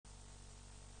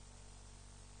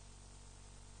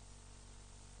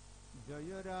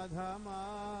जय Radha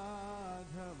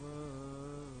Madhav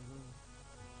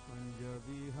Kunj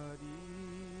Bihari.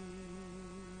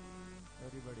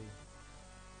 Everybody.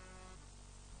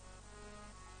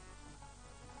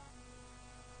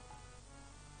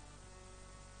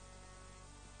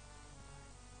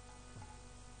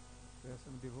 There's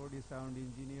some devotee sound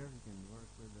engineer. You can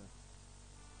work with the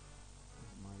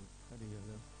mic. Hare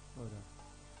Hare. Hare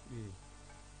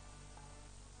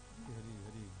Hare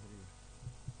Hare Hare.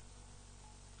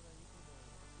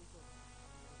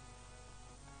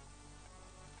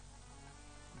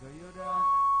 Jaya Radha.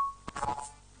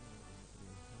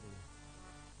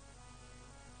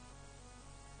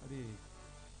 Hare.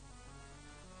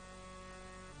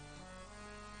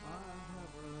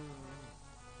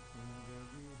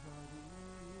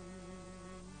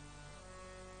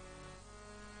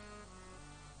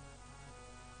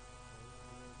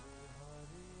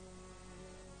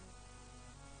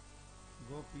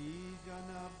 गोपी जन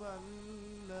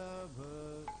बल्लभ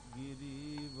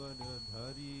गिरिवर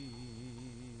धरी.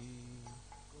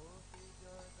 गोपी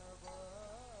जन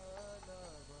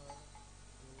बल्लभ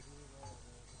गिरिवर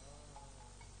धरी.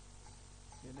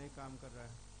 ये नहीं काम कर रहा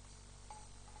है.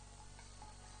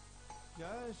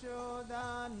 यशोदानंदन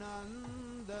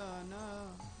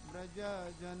ब्रज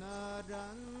जन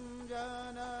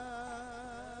रंजन.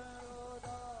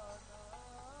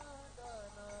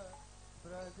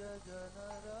 ब्रज जन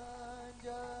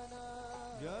रंजन.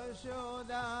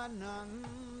 यशोदानंदन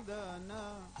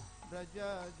ब्रज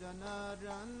जन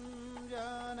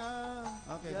Ranjan.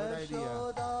 Okay, good idea.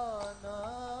 Yashodanandan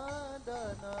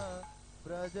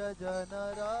Braj जन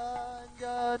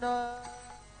रंजन.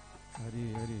 हरि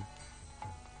हरि.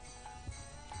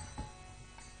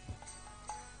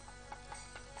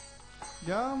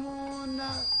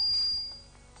 यमुना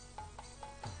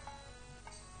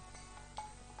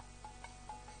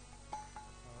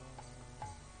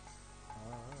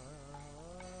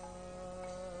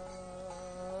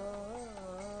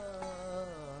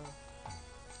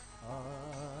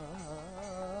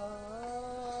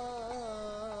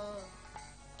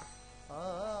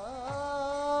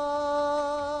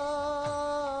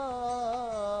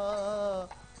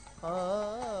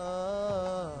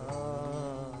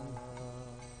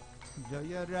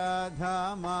राधा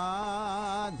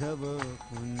माधव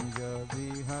कुंज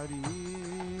बिहारी.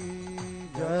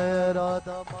 जय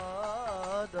राधा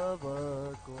माधव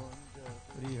कुंज.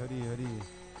 हरि हरि हरि.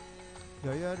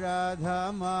 जय राधा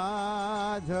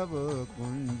माधव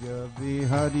कुंज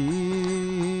बिहारी.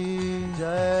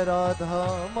 जय राधा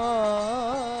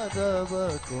माधव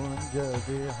कुंज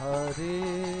बिहारी.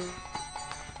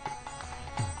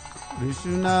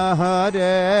 कृष्ण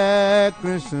हरे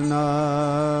कृष्ण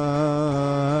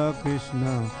कृष्ण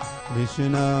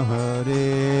कृष्ण हरे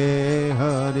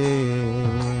हरे.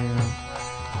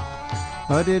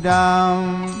 हरे राम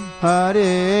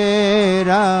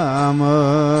राम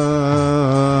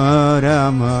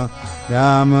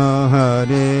राम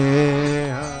हरे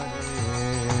हरे.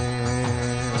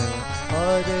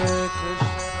 हरे Krishna.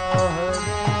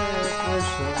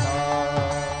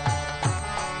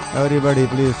 Everybody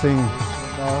please sing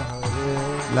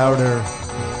louder.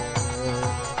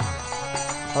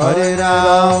 Hare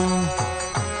Ram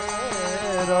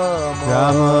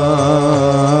Ram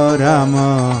Ram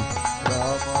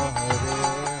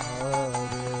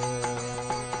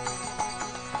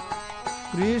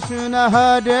Krishna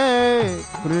Hare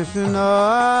Krishna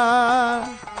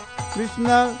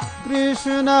Krishna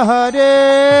Krishna Hare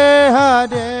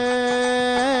Hare.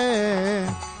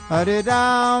 Hare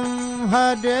Ram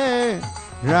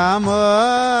Ram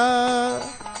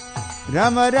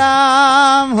Ram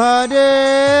Ram Hare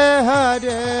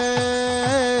Hare.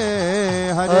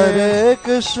 Hare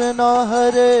Krishna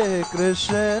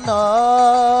Krishna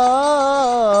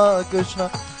Krishna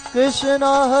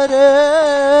Krishna Hare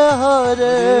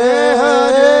Hare.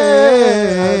 Hare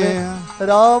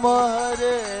Ram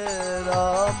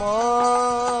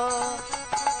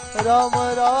Ram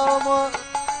Ram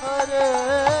Hare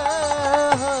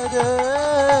Hare.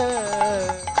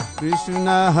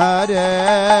 Krishna Hare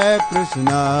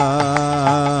Krishna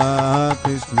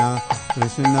Krishna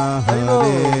Krishna Hare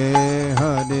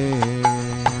Hare.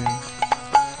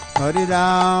 Hare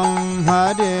Ram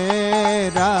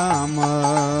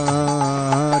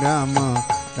Ram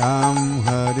Ram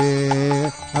Hare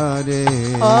Hare.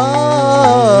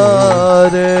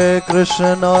 Hare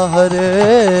Krishna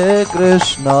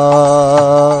Krishna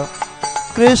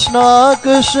Krishna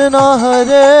Krishna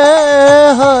Hare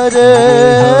Hare.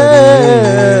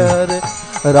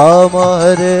 Hare Ram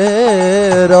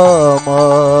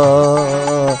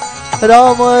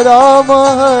Ram Ram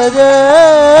Hare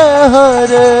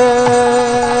Hare.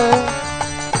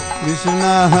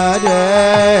 Krishna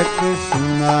Hare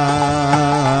Krishna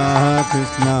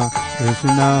Krishna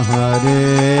Krishna Hare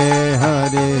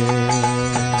Hare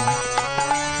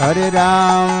Hare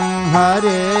Ram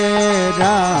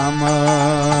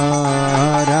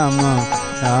Ram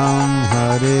Ram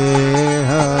Hare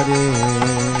Hare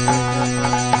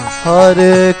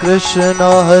Hare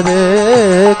Krishna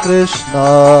Krishna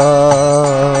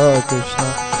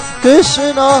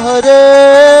Krishna Hare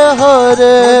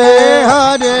Hare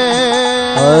Hare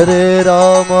Hare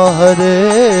Rama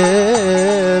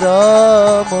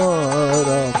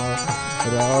Rama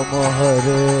Rama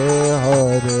Hare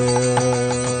Hare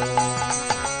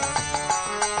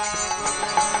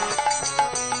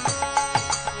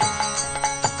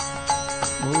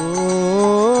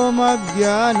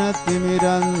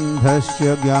ज्ञानतिमिरन्धस्य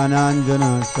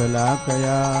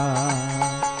ज्ञानाञ्जनशलाकया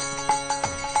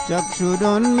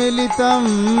चक्षुरुन्मीलितं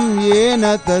येन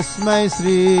तस्मै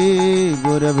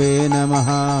श्रीगुरवे नमः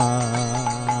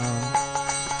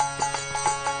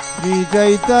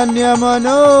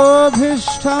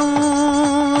श्रीचैतन्यमनोभीष्टं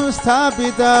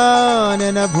स्थापितं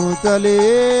भूतले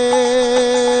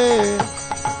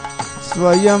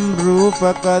स्वयं रूप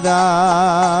कदा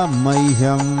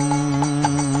मह्यम्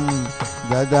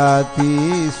ददाति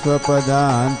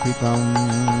स्वपदान्तिकम्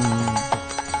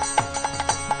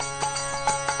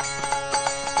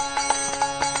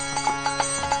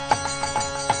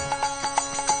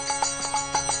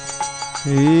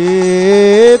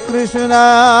हे कृष्णा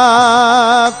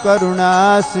करुणा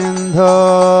सिन्धो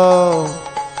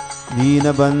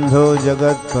दीनबन्धो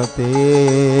जगत्पते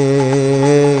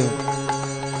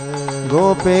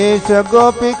गोपेश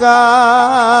गोपिका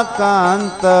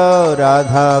कांत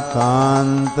राधा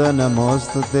कांत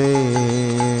नमोस्तुते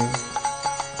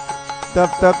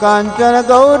तप्त कांचन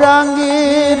गौरांगी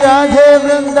राधे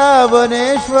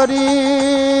वृंदावनेश्वरी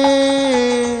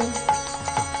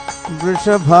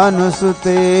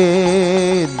वृषभानुसुते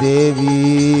देवी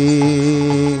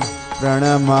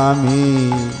प्रणमामि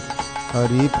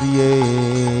हरिप्रिये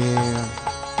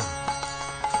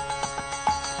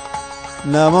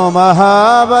नमो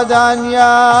महावदान्याय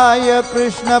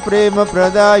कृष्ण प्रेम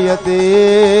प्रदायते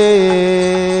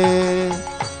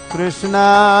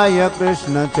कृष्णाय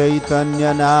कृष्ण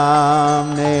चैतन्य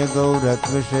नाम्ने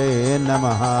गौरत्विषे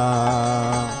नमः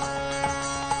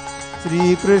श्री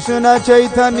कृष्ण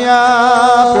चैतन्य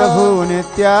प्रभु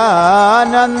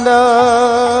नित्यानंद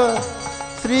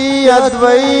श्री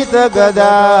अद्वैत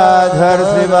गदाधर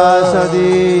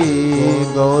श्रीवासदि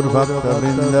गौर भक्त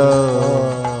वृंद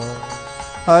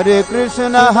हरे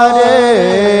कृष्णा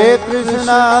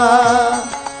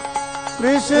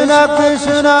कृष्ण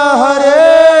कृष्ण हरे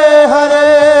हरे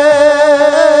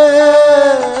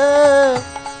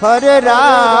हरे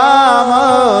राम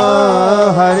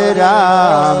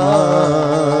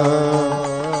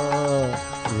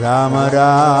राम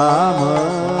राम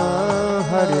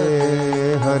हरे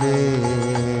हरे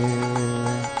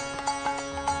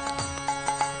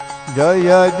जय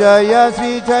जय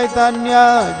श्री चैतन्य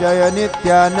जय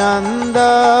नित्यानंद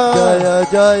जय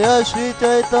जय श्री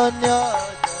चैतन्य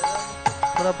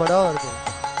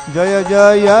जय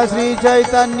जय श्री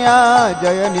चैतन्य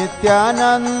जय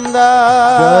नित्यानंद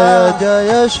जय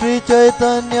जय श्री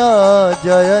चैतन्य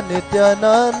जय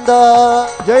नित्यानंद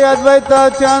जय अद्वैत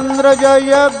चंद्र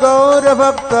जय गौर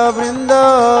भक्त वृंद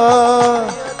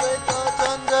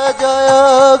जय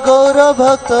गौर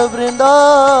भक्त वृंद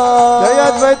जय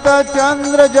अद्वैत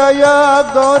चंद्र जय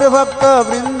गौर भक्त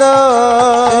वृंद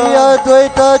जय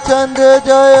अद्वैत चंद्र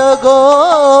जय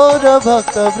गौर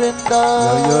भक्त वृंद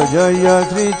जय जय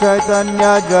श्री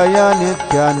चैतन्य जय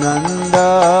नित्यानंद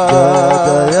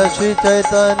जय श्री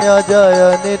चैतन्य जय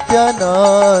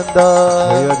नित्यानंद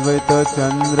जय अद्वैत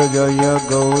चंद्र जय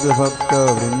गौर भक्त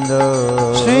वृंद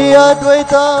श्री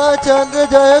अद्वैत चंद्र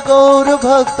जय गौर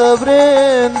भक्त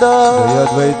वृंद जय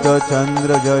अद्वैत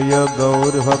चंद्र जय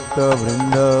गौर भक्त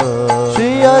वृंद श्री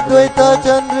अद्वैत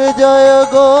चंद्र जय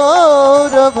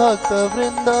गौर भक्त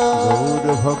वृंद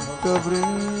गौर भक्त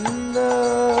वृंद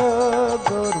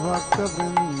गौर भक्त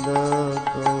वृंद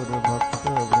गौर भक्त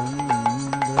वृंद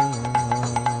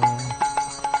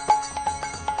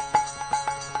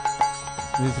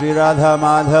श्री राधा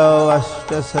माधव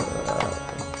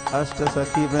अष्ट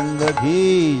सखी वृंद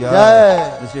घी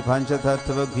जय श्री पंच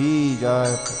तत्व घी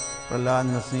जय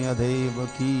प्रहलाद सिंह देव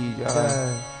की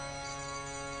जय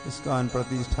इस्कॉन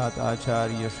प्रतिष्ठाता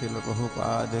आचार्य श्रील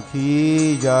प्रभुपाद की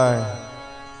जय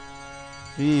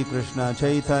श्री कृष्ण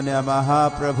चैतन्य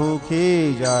महाप्रभु की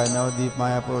जय नवदीप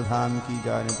मायापुर धाम की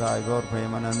जय निताय गौर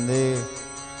प्रेमानंदे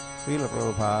श्रील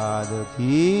प्रभुपाद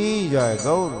की जय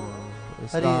गौर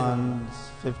इस्कॉन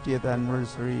 50th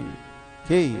anniversary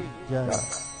की जय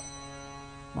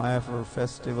Mayapur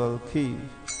festival ki,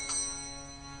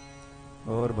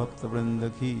 Gaur Bhakta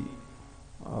Vrinda ki,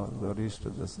 all glories to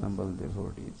the assembled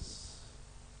devotees.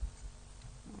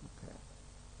 Okay.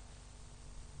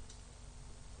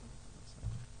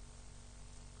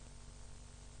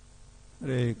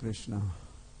 Hare Krishna.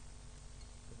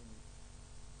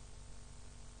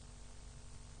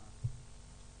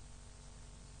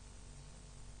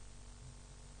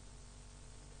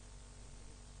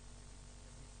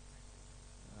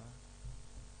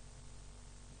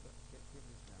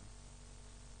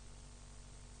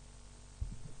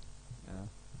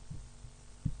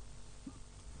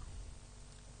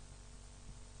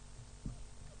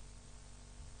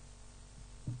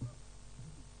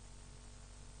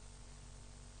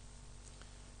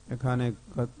 এখানে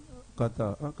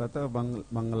কত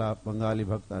বাঙালি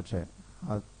ভক্ত আছে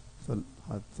হাত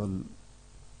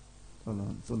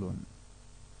তুলুন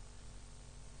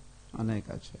অনেক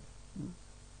আছে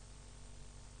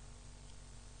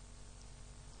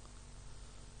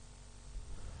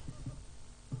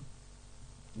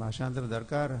भाषांतर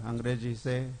दरकार अंग्रेजी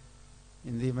से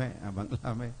हिंदी में या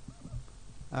बांग्ला में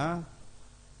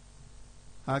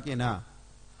हाँ कि ना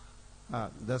हाँ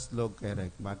 10 लोग कह रहे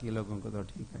बाकी लोगों को तो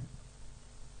ठीक है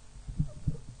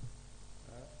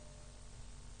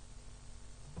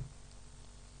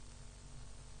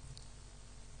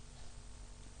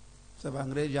सब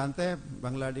अंग्रेजी जानते हैं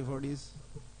बांग्ला डिवोटीज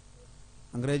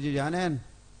अंग्रेजी जाने हैं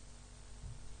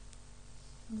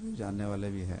अंग्रेजी जानने वाले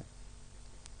भी है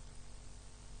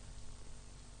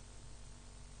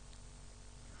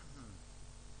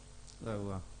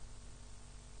हुआ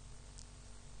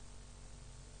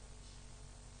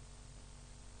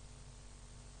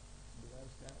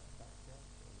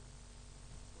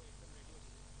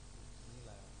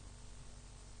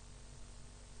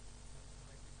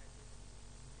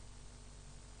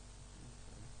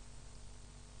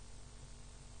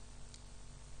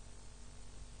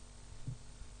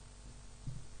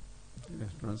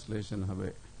ट्रांसलेशन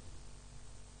हवे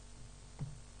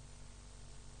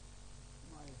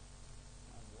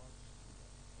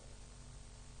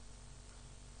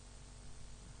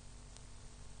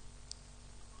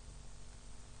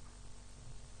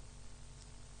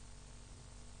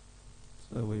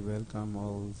So we welcome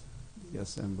all the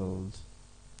assembled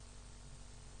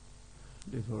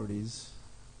devotees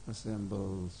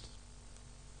assembled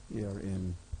here in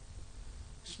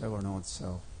Sravana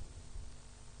Utsav.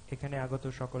 এখানে আগত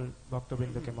সকল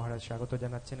ভক্তবৃন্দকে মহারাজ স্বাগত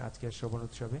জানাচ্ছেন আজকের শ্রবণ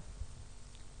উৎসবে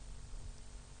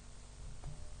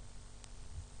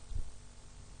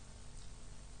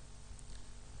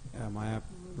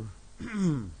Mahaprabhu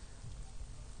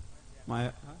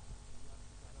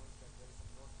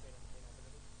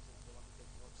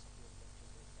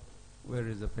Where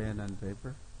is the pen and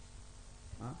paper?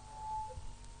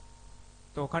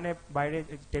 তো ওখানে বাইরে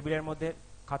টেবিলের মধ্যে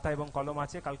খাতা এবং কলম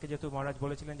আছে কালকে যেহেতু মহারাজ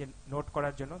বলেছিলেন যে নোট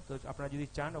করার জন্য তো আপনারা যদি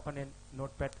চান ওখানে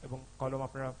নোটপ্যাড এবং কলম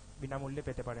আপনারা বিনামূল্যে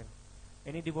পেতে পারেন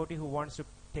any devotee who wants to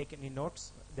take any notes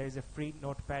there is a free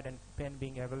notepad and pen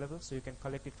being available so you can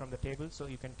collect it from the table so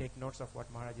you can take notes of what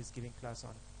Maharaj is giving class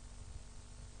on.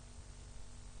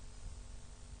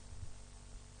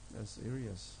 That's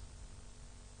serious.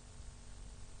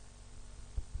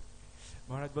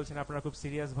 মহারাজ বলছেন আপনারা খুব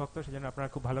serious ভক্ত সেজন্য আপনারা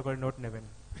খুব ভালো করে note নেবেন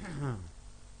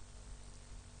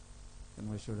And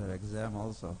we should have exam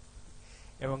also.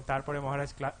 এবং তারপরে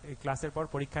মহারাজ ক্লাসের পর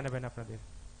পরীক্ষা নেবেন আপনাদের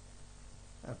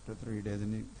After 3 days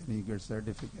then you get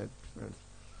certificate first.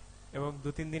 এবং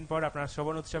 2-3 দিন পর আপনারা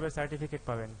শ্রবণ উৎসবের সার্টিফিকেট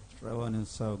পাবেন Sravana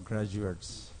Utsav graduates.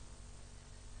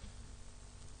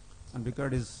 And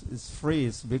because it's free,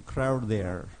 it's big crowd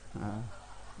there.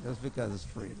 Just because it's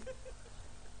free.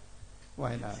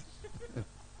 Why not?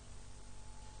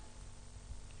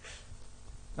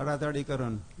 Taratari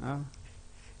karun.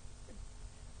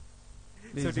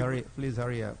 Please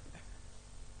hurry up.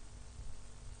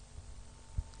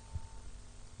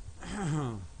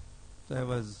 So I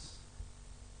was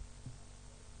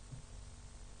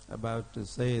about to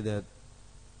say that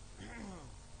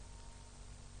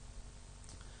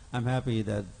I'm happy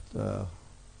that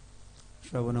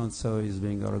Sravana Utsav is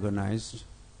being organized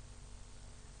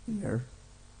here.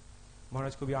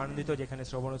 মহারাজ খুবই আনন্দিত যেখানে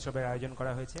শ্রবণ উৎসবের আয়োজন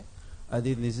করা হয়েছে I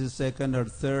think this is second or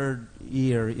third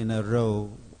year in a row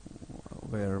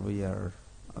where we are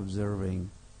observing,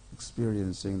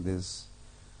 experiencing this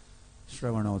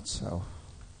Sravana Utsav.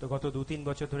 তো গত 2-3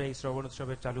 বছর ধরে এই শ্রবণ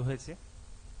উৎসবের চালু হয়েছে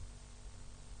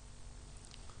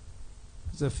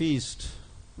It's a feast.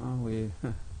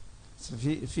 It's a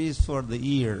feast for the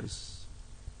ears.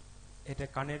 এটা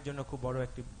কানের জন্য খুব বড়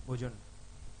একটি ভোজন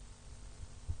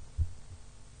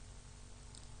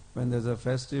When there's a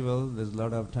festival, there's a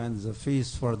lot of times there's a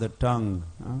feast for the tongue.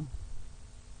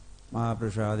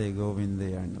 Mahaprasade Govinde,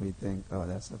 and we think, oh,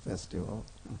 that's a festival.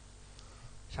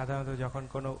 সাধারণত যখন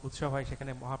কোনো উৎসব হয়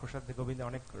সেখানে মহাপ্রসাদ গোবিন্দে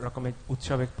অনেক রকমের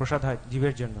উৎসবে প্রসাদ হয়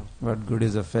জীবের জন্য। What good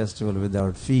is a festival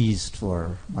without feast for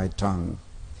my tongue?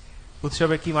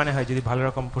 উৎসবের কি মানে হয় যদি ভালো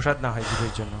রকম প্রসাদ না হয়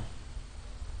জীবের জন্য?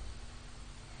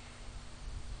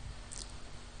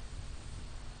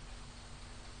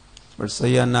 But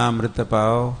Sayana Amrita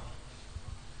Pao,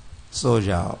 so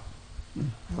jao.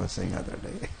 I was saying other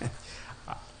day.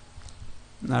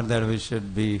 Not that we should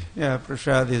be,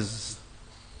 prasad is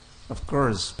of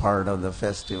course part of the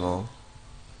festival.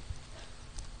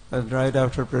 But right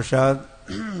after prasad,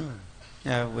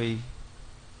 we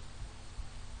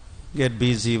get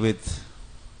busy with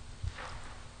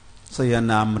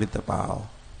Sayana Amrita Pao,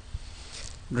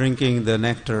 drinking the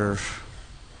nectar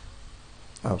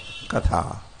of Katha.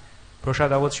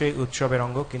 প্রসাদ অবশ্যই উৎসবের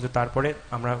অঙ্গ, কিন্তু তারপরে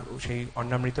আমরা সেই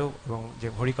অন্নামৃত এবং যে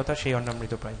হরিকথা সেই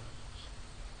অন্নামৃত পাই।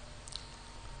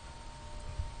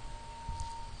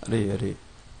 Hare Hare.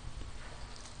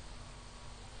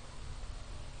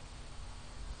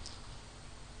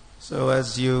 So as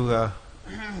you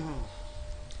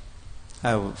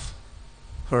have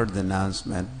heard the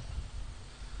announcement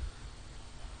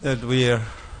that we are,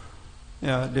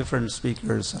 different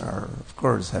speakers are of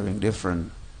course having different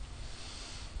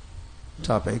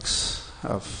topics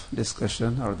of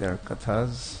discussion or their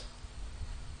kathas.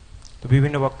 তো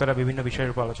বিভিন্ন বক্তারা বিভিন্ন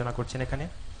বিষয়ের উপর আলোচনা করছেন এখানে।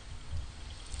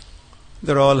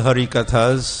 They're all Hari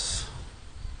kathas.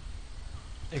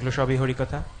 এগুলো সবই হরি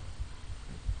কথা।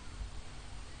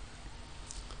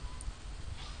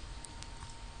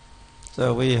 So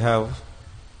we have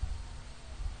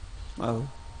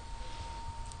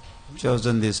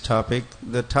chosen this topic,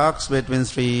 the talks between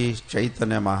Sri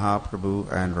Caitanya Mahaprabhu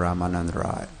and Ramananda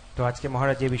Raya. তো আজকে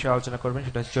মহারাজ যে বিষয়ে আলোচনা করবেন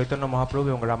সেটা হচ্ছে চৈতন্য মহাপ্রভু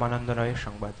এবং রামানন্দ রায়ের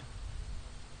সংবাদ।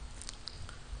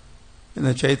 In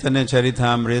the Chaitanya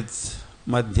Charitamrita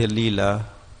Madhya Leela,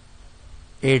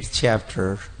 8th chapter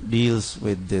deals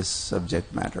with this subject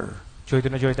matter.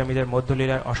 Chaitanya চরিতামৃতের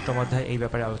মধ্যলীলার 8ম অধ্যায়ে এই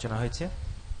ব্যাপারে আলোচনা হয়েছে।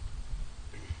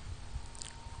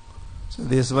 So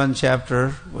this one chapter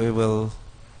we will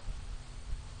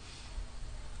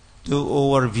do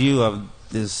overview of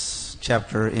this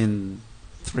chapter in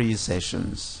 3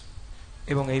 sessions.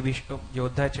 এবং এই বিষয় যে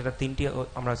অধ্যায় সেটা 3টি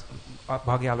আমরা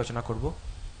ভাগে আলোচনা করব।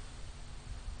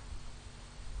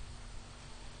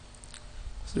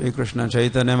 Sri Krishna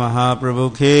Chaitanya Mahaprabhu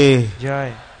ki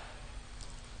Joy.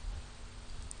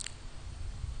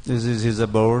 This is his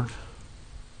abode.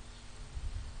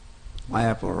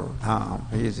 Mayapur Dham,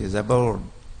 his abode.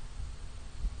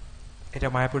 এটা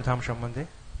মায়াপুর ধাম সম্বন্ধে।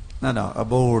 No,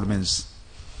 abode means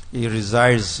he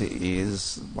resides, he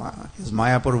is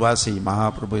Mayapur Vasi,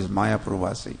 Mahaprabhu is Mayapur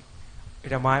Vasi.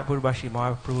 এটা মায়াপুরবাসী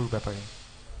মহাপ্রভুর ব্যাপারে।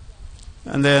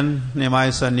 And then Nimai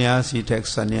Sannyas, he takes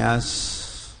sannyas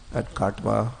at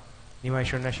Katwa. Nimai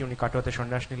সন্ন্যাসী, উনি কাটোয়াতে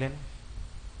সন্ন্যাস নিলেন।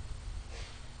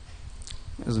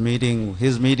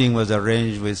 His meeting was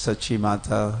arranged with Sachi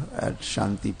Mata at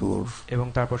Shantipur. এবং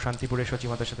তারপর শান্তিপুরে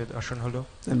সচিমাতার সাথে দর্শন হলো।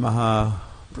 Then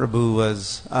Mahaprabhu was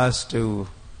asked to,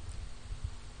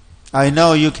 I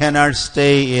know you cannot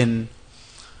stay in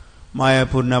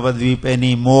Mayapur Navadvip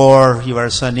anymore, you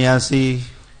are sannyasi.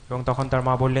 এবং তখন তার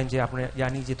মা বললেন যে আপনি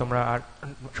জানি যে তোমরা আর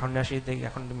সন্ন্যাসী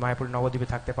এখন মায়াপুর নবদ্বীপে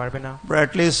থাকতে পারবে না, but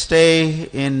at least stay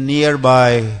in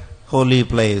nearby holy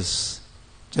place,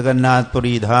 Jagannath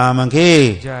Puri Dham ki.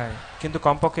 যায়, কিন্তু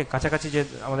কমপক্ষে কাছাকাছি যে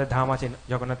আমাদের ধাম আছে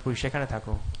জগন্নাথপুরী সেখানে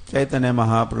থাকো। Caitanya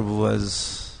Mahaprabhu was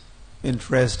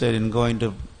interested in going to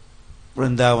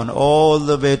Vrindavan, all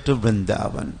the way to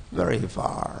Vrindavan, very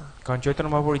far. কারণ চৈতন্য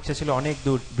মহাপ্রভুর ইচ্ছা ছিল অনেক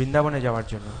দূর বৃন্দাবনে যাওয়ার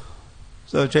জন্য।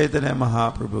 So Caitanya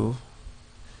Mahaprabhu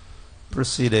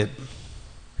proceeded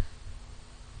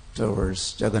towards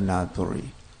Jagannath Puri.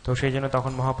 তো সেই জন্য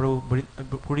তখন মহাপ্রভু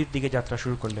পুরীর দিকে যাত্রা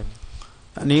শুরু করলেন।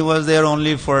 And he was there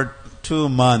only for 2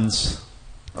 months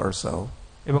or so.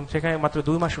 এবং সেখানে মাত্র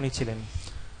 2 মাস উনি ছিলেন।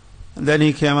 And then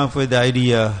he came up with the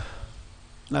idea,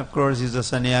 and of course he's a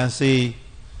sannyasi,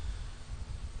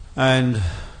 and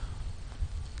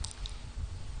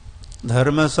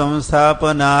dharma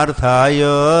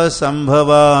samsthapanarthaya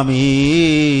sambhavami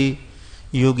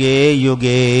yuge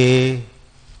yuge.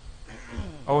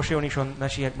 অবশ্যই উনি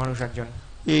সন্ন্যাসী এক মানুষ একজন।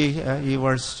 He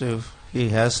wants to, he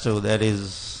has to, that is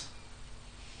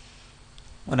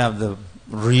one of the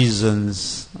reasons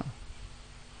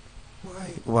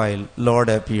why Lord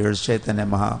appears, Caitanya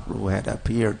Mahaprabhu had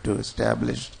appeared to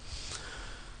establish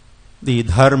the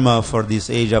dharma for this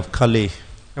age of Kali.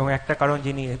 এবং একটা কারণ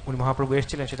যিনি উনি মহাপ্রভু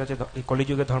এসেছিলেন সেটা হচ্ছে এই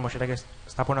কলিযুগের ধর্ম সেটাকে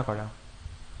স্থাপনা করা।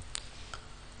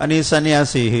 And he's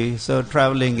sannyasi, so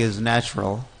traveling is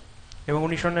natural. এবং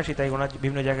উনি সন্ন্যাসী, তাই ওনার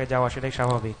বিভিন্ন জায়গায় যাওয়া সেটাই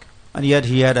স্বাভাবিক। And yet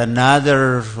he had another,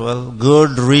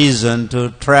 good reason to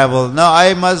travel. Now I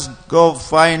must go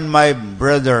find my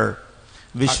brother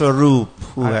Vishwarup,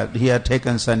 he had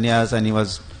taken sannyas and he was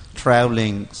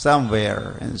traveling somewhere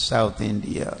in South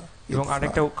India. এবং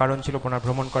আরেকটা কারণ ছিল ওনার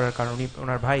ভ্রমণ করার কারণ, উনি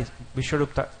ওনার ভাই বিশ্বরূপ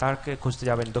তারকে খুঁজতে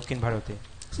যাবেন দক্ষিণ ভারতে।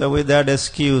 So with that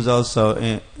excuse also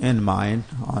in mind,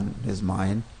 on his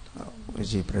mind,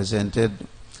 which he presented,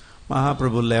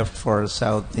 Mahaprabhu left for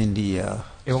South India.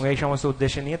 এবং এই সমস্ত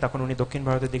উদ্দেশ্য নিয়ে তখন উনি দক্ষিণ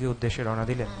ভারতের দিকে উদ্দেশ্যে রওনা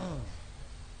দিলেন।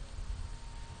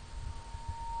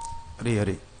 Hare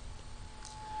Hare.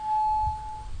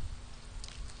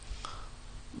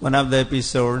 One of the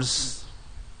episodes,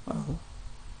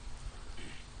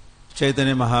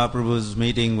 Caitanya Mahaprabhu's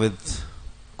meeting with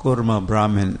Kurma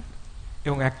Brahmin.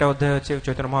 এবং একটা অধ্যায় হচ্ছে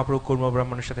চৈতন্য মহাপ্রভু কুর্ম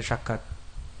ব্রাহ্মণের সাথে সাক্ষাৎ।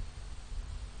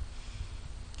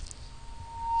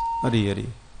 Hare Hare.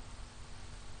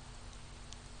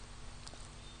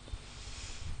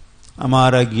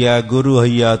 हमारा गया गुरु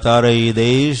हैया तारे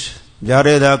देश,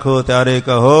 जारे देखो तारे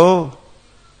कहो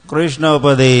Krishna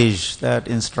Upadesh. That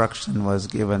instruction was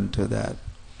given to that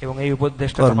এবং এই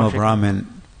উপদেশটা Kurma Brahmin.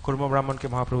 কুর্ম ব্রাহ্মণকে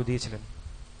মহাপ্রভু দিয়েছিলেন।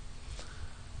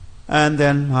 And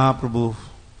then Mahaprabhu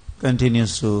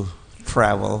continues to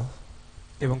travel.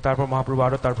 এবং তারপর মহাপ্রভু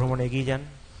আরো তার ভ্রমণে এগিয়ে যান।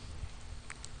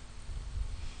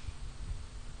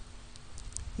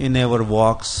 He never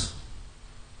walks.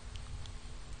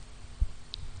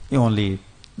 He only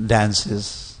dances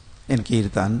in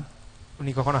kirtan.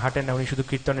 উনি কখনো হাঁটেন না, উনি শুধু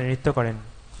কীর্তনে নৃত্য করেন।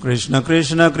 Krishna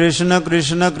Krishna Krishna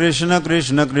Krishna Krishna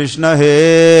Krishna Krishna He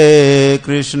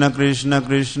Krishna Krishna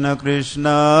Krishna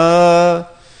Krishna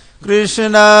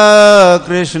Krishna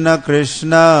Krishna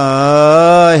Krishna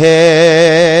He.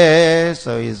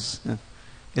 So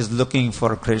he's looking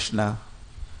for Krishna.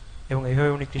 এবং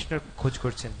এইভাবে উনি কৃষ্ণের খোঁজ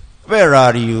করছেন। Where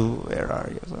are you? Where are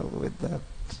you? So with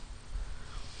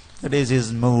that is his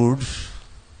mood.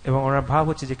 এবং ওনার ভাব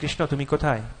হচ্ছে যে কৃষ্ণ তুমি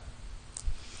কোথায়?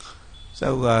 So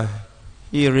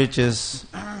he reaches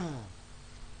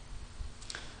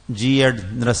Jiyad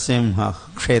Nrasimha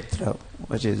Kshetra,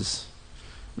 which is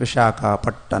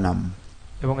Visakhapatnam.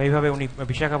 এবং এইভাবে উনি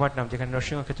বিশাখাপট্টনম, যেখানে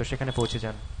নরসিংহ ক্ষেত্র, সেখানে পৌঁছে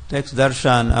যান। Takes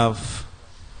darshan of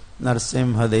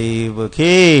Narsimha Dev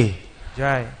ki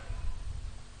Joy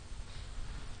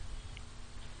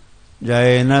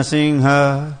Jai Narsimha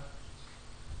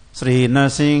Sri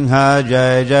Narsimha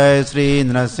Jai Jai Sri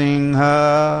Narsimha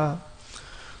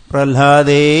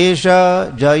Pralhadesha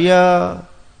Jaya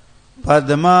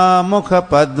Padma Mukha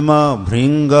Padma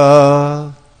Bhringa.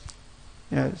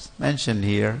 Yes, mentioned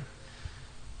here.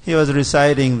 He was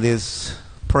reciting this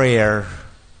prayer.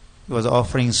 He was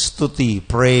offering stuti,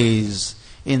 praise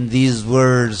in these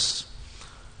words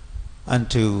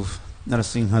unto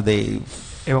Narasimhadev.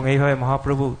 এবং এইভাবে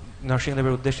মহাপ্রভু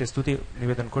নরসিংহদেবের উদ্দেশ্যে স্তুতি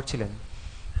নিবেদন করছিলেন।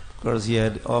 Of course, he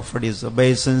had offered his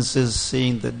obeisances,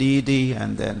 seeing the deity,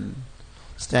 and then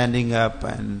standing up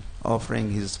and offering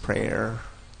his prayer.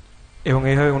 এবং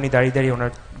এইভাবে উনি দাঁড়িয়ে দাঁড়িয়ে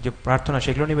ওনার যে প্রার্থনা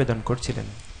সেগুলো নিবেদন করছিলেন।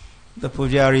 The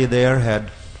pujari there had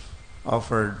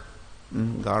offered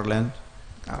garland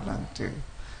to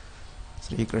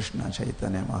Sri Krishna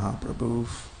Caitanya Mahaprabhu.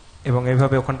 এবং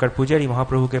এইভাবে ওখানকার পূজারী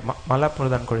মহাপ্রভুকে মালা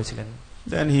প্রদান করেছিলেন।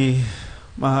 Then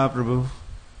Mahaprabhu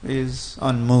is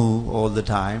on move all the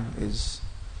time,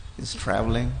 is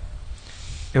traveling.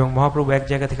 এবং মহাপ্রভু এক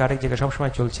জায়গা থেকে আরেক জায়গায়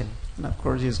সবসময় চলছেন। And of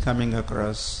course he is coming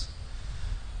across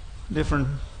different,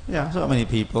 so many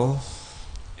people.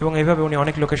 এবং এইভাবে উনি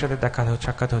অনেক লোকের সাথে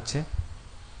সাক্ষাৎ হচ্ছে।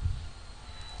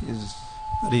 Is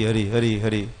Hare Hare Hare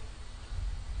Hare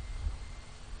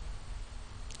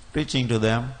preaching to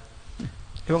them.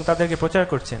 এবং তাদেরকে প্রচার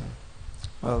করছেন।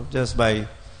 Well, just by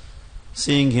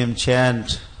seeing him chant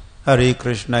Hare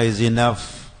Krishna is enough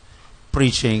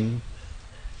preaching.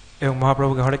 এবং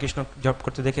মহাপ্রভুকে হরে কৃষ্ণ জপ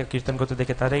করতে দেখে, কীর্তন করতে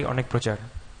দেখে তারাই অনেক প্রচার।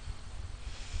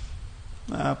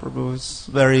 Mahaprabhu is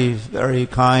very, very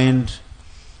kind.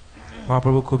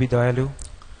 Mahaprabhu খুবই দয়ালু।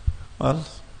 Well,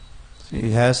 he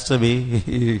has to be.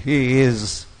 He is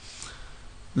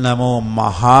Namo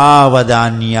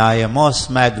Mahavadanyaya, most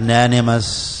magnanimous.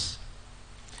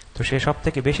 তো সে সব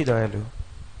থেকে বেশি দয়ালু।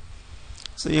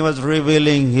 So he was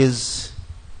revealing his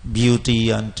beauty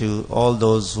unto all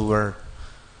those who were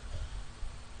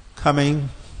coming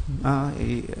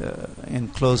in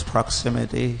close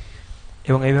proximity.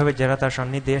 এবং এইভাবে যারা তার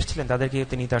সান্নিধ্যে এসেছিলেন তাদেরকে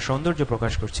তিনি তার সৌন্দর্য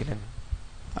প্রকাশ করছিলেন।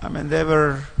 I mean, they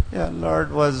were, Lord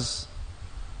was,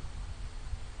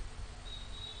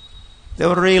 they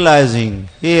were realizing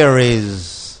here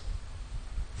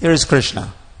is Krishna.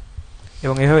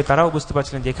 এবং এইভাবে তারাও বুঝতে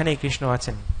পারছিলেন যে এখানেই কৃষ্ণ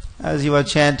আছেন। As he was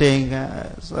chanting,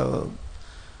 so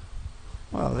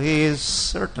Well, he is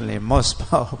certainly most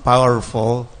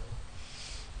powerful,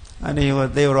 and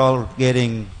they were all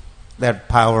getting that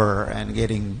power and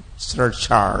getting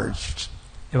surcharged.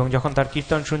 এবং যখন তার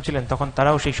কীর্তন শুনছিলেন তখন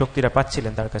তারাও সেই শক্তিটা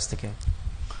পাচ্ছিলেন তার কাছ থেকে,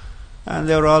 and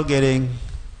they were all getting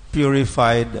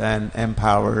purified and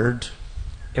empowered.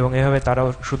 এবং এভাবে তারাও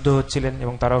শুদ্ধ হচ্ছিলেন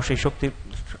এবং তারাও সেই শক্তি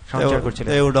সঞ্চার করছিলেন।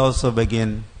 They would also begin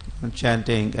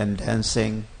chanting and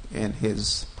dancing in his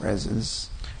presence,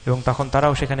 এবং তখন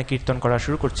তারাও সেখানে কীর্তন করা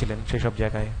শুরু করছিলেন সেই সব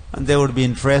জায়গায়, and they would be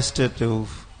interested to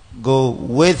go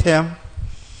with him.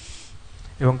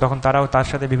 এবং তখন তারাও তার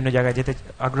সাথে বিভিন্ন জায়গায় যেতে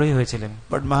আগ্রহী হয়েছিলেন।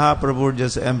 But Mahaprabhu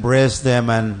just embraced them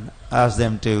and asked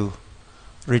them to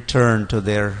return to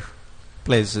their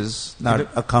places, not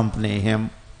accompany him.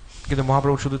 কিন্তু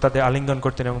মহাপ্রভু শুধু তাদের আলিঙ্গন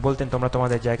করতেন এবং বলতেন, তোমরা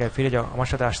তোমাদের জায়গায় ফিরে যাও, আমার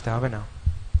সাথে আসতে হবে না।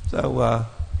 So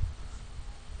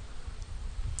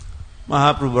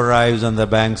Mahaprabhu arrives on the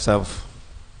banks of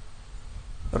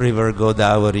river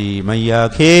Godavari, Maiya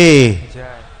Ke,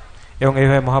 এবং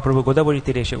এইভাবে মহাপ্রভু গোদাবরী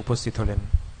তীরে এসে উপস্থিত হলেন।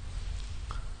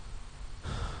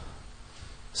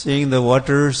 Seeing the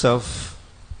waters of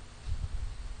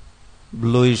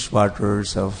bluish waters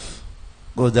of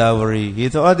Godavari, he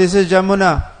thought, oh, this is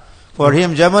Jamuna. For him,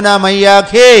 Jamuna Maiya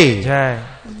Ke. জয়।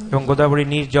 এবং গোদাবরী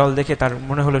নীর জল দেখে তার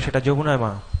মনে হলো সেটা যমুনা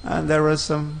মা। And there was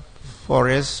some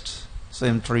forest,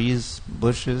 some trees,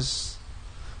 bushes,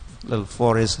 little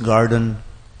forest garden.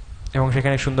 এবং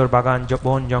সেখানে সুন্দর বাগান,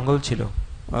 বন, জঙ্গল ছিল।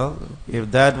 Well, if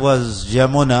that was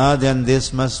Jamuna, then this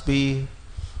must be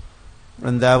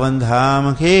Vrindavan Dham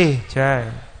Ke. জয়।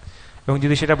 এবং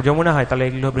যদি সেটা যমুনা হয় তাহলে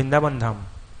এগুলো বৃন্দাবন ধাম।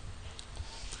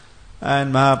 And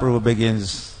Mahaprabhu begins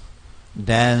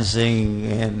dancing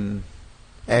in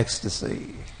ecstasy,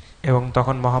 এবং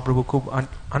তখন মহাপ্রভু খুব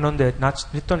আনন্দে নাচ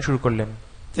নৃত্য শুরু করলেন,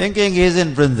 thinking he is in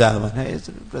Vrindavan. He is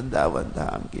in Vrindavan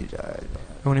Dham Ki Jai.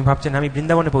 উনি ভাবছেন আমি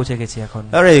বৃন্দাবনে পৌঁছে গেছি এখন।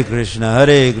 Hare Krishna,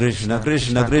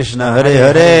 Krishna Krishna, Hare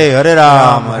Hare, Hare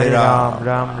Ram, Hare Ram,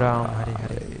 Ram Ram, Hare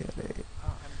Hare.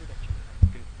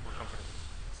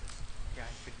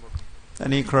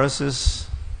 And he crosses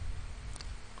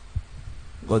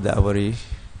Godavari,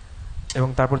 এবং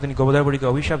তারপর তিনি গোদাবরীকে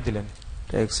অভিশাপ দিলেন,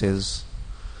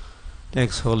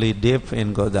 takes holy dip in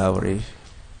Godavari,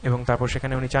 এবং তারপর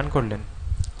সেখানে উনি চান করলেন।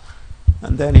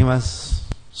 and then he was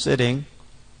sitting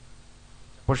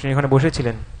এখানে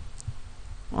বসেছিলেন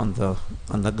on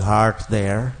the ghat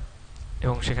there,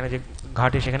 এবং সেখানে যে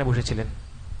ঘাটে সেখানে বসেছিলেন।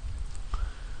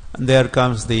 and there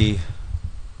comes the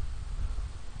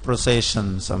procession,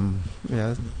 some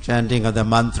chanting of the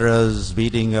mantras,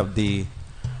 beating of the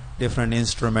different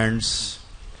instruments,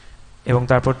 এবং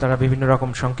তারপর তারা বিভিন্ন রকম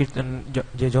সংকীর্তন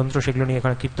যে যন্ত্র সেগুলো নিয়ে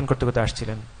এখানে কীর্তন করতে করতে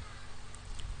আসছিলেন।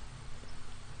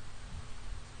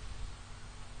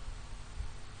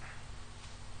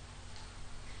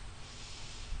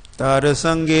 tar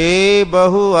sange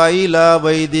bahu aila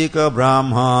vaidika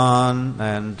brahman,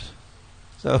 and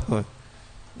so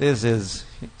this is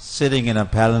sitting in a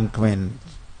palanquin.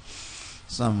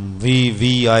 Some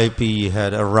VIP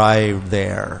had arrived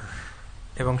there,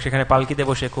 এবং সেখানে পালকিতে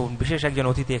বসে খুব বিশেষ একজন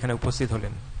অতিথি এখানে উপস্থিত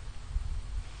হলেন।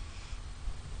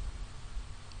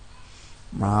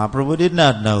 Mahaprabhu did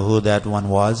not know who that one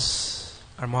was,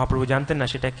 আর মহাপ্রভু জানতেন না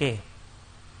সেটা কে।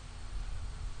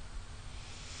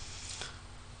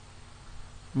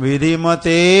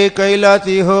 vidhimate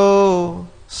kailati ho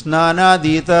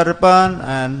snanadi tarpan,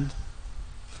 and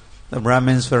the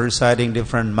Brahmins were reciting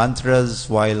different mantras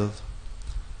while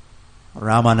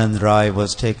Ramananda Raya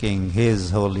was taking his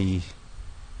holy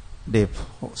dip,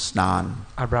 snan.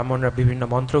 আর ব্রাহ্মণরা বিভিন্ন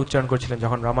মন্ত্র উচ্চারণ করছিলেন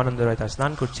যখন রামানন্দ রায় তার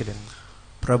স্নান করছিলেন।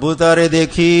 প্রভু তারে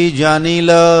দেখি জানিল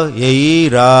এই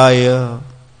রায়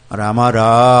Rama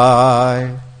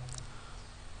Raya.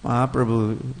 Mahaprabhu,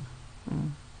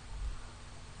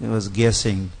 he was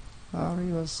guessing.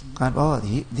 He was kind of,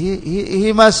 he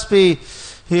must be,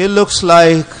 he looks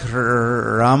like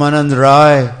Ramananda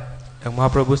Raya.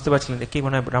 Mahaprabhu বুঝতে পারছিলেন কি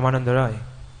মনে হয় রামানন্দ রায়।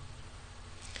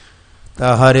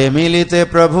 তাহারে মিলিতে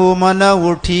প্রভু মন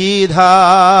উঠি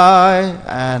ধায়,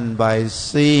 and by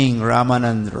seeing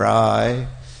Ramananda Raya,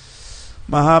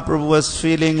 Mahaprabhu was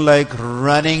feeling like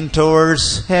running towards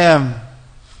him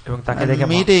and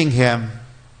meeting him.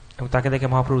 এবং তাকে দেখে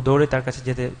মহাপ্রভু দৌড়ে তার কাছে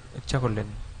যেতে ইচ্ছা করলেন।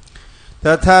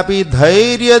 তথাপি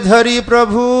ধৈর্য ধরি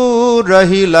প্রভু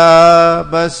রহিলা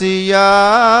বসিয়া,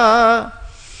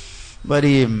 but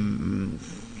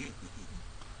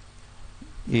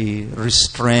he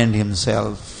restrained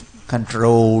himself,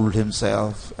 controlled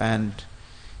himself, and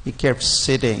he kept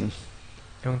sitting.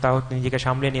 এবং তাও নিজেকে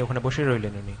সামলে নিয়ে ওখানে বসে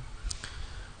রইলেন উনি।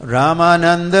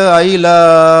 Ramananda aila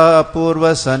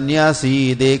apurva sannyasi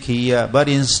dekhiya, but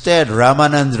instead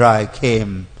Ramananda Raya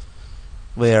came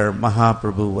where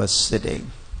Mahaprabhu was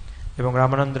sitting. এবং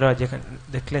রামানন্দরা যেখানে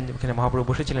দেখলেন যেখানে মহাপ্রভু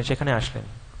বসেছিলেন সেখানে আসলেন।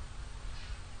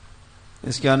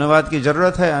 इसके अनुवाद की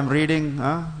जरूरत है? I'm reading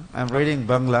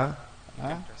Bangla.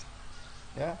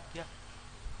 Yeah.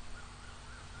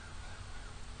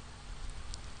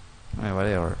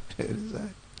 Whatever.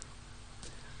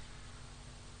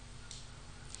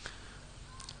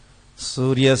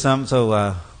 Surya Sam.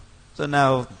 So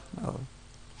now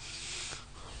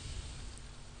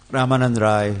Ramananda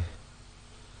Raya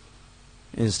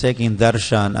is taking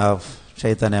darshan of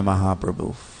Caitanya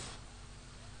Mahaprabhu.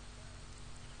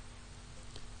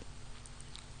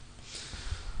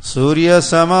 Surya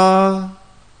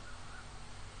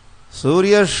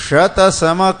Shata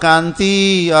Sama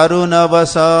Kanti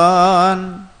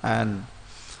Arunabasan. And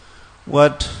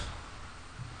what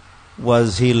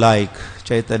was he like?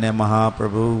 Caitanya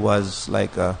Mahaprabhu was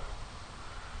like a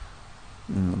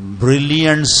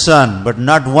brilliant sun, but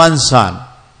not one sun.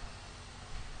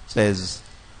 Says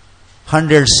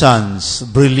 100 suns,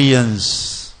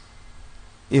 brilliance,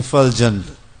 effulgent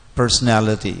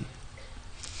personality.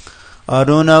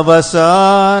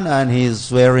 Arunavasan, and he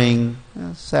is wearing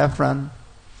saffron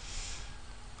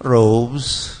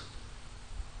robes.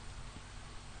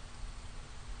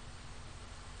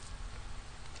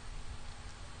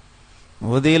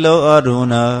 Udilo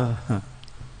Aruna,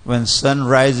 when sun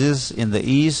rises in the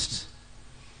east,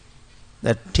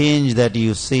 that tinge that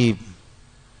you see,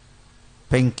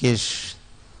 pinkish,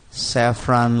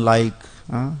 saffron-like,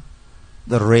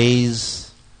 the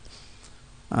rays,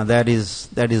 that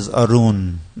is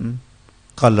Arun,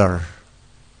 color.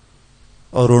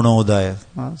 Arunodaya,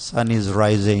 sun is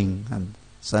rising and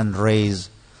sun rays.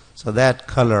 So that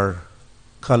colored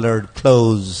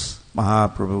clothes,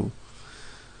 Mahaprabhu.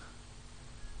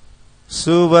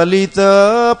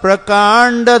 Suvalita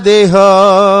Prakanda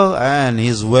Deha, and he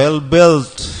is well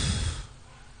built.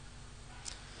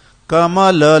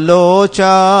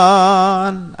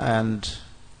 Kamalalochan, and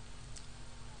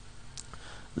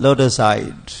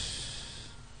lotus-eyed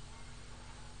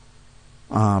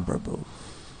Mahaprabhu.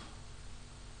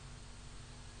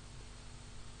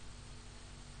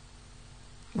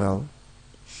 Well,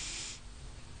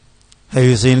 have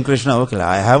you seen Krishna? Okay,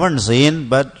 I haven't seen,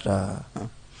 but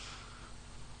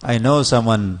I know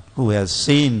someone who has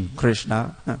seen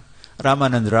Krishna.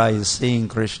 Ramananda Raya is seeing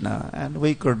Krishna, and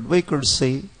we could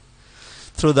see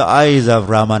through the eyes of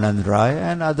Ramananda Raya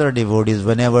and other devotees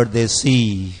whenever they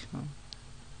see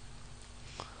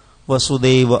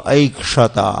Vasudeva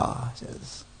Aikshata,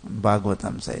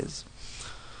 Bhagavatam says.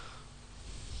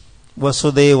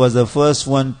 Vasudeva was the first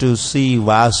one to see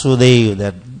Vasudeva,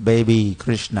 that baby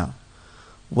Krishna.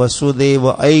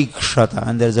 Vasudeva Aikshata,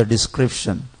 and there is a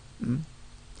description.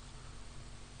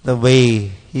 The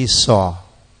way he saw.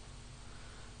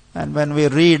 And when we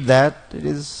read that,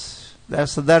 that's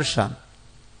the darshan.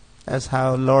 That's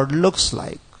how Lord looks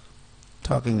like,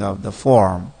 talking of the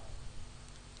form.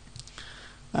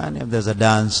 And if there's a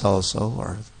dance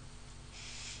also,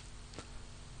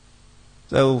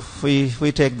 so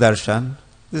we take darshan.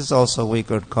 This also we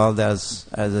could call that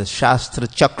as a shastra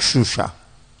chakshusha,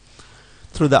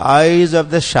 through the eyes of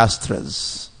the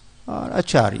shastras or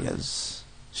acharyas.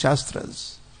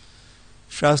 Shastras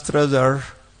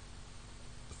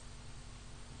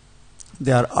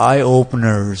they are eye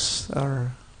openers,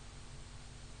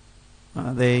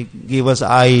 they give us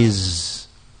eyes,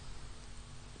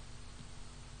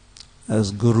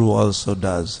 as Guru also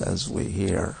does, as we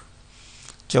hear.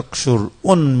 Chakshur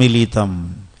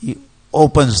unmilitam, he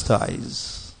opens the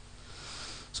eyes,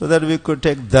 so that we could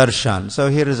take darshan. So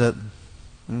here is a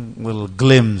little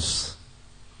glimpse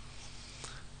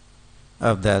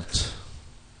of that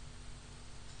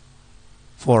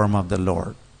form of the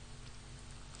Lord.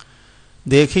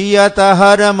 देखिया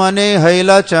ताहर मने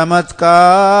हैला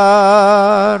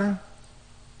चमत्कार.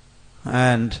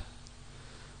 And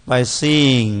by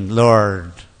seeing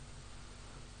Lord,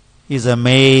 he's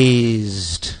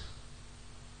amazed.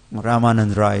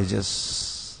 Ramananda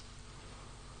Raya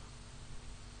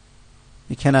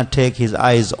he cannot take his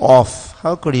eyes off.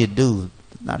 How could he do?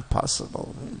 Not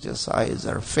possible. Just eyes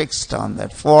are fixed on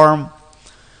that form,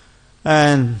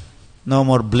 and no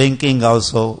more blinking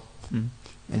also.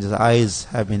 And his eyes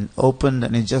have been opened,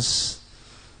 and he's just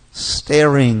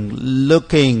staring,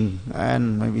 looking,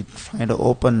 and maybe trying to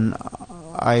open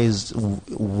eyes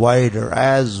wider,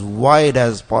 as wide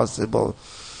as possible,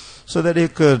 so that he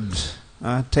could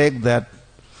take that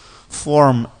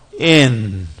form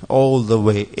in, all the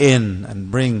way in,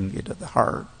 and bring it to the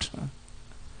heart.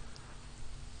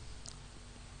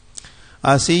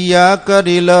 Asiya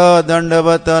karila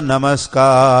dandavata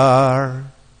namaskar.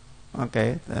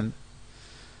 Okay, then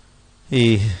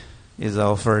he is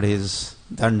offered his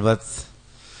Dandvat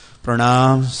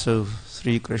Pranam to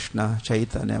Sri Krishna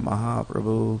Caitanya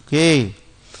Mahaprabhu ke.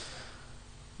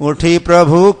 Uthi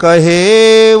Prabhu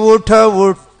kahe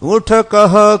utha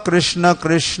kaha Krishna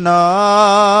Krishna.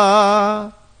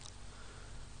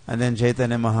 And then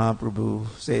Caitanya Mahaprabhu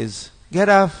says, get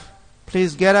up,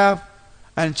 please get up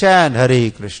and chant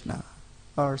Hare Krishna.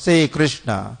 Or say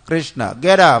Krishna, Krishna,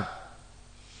 get up.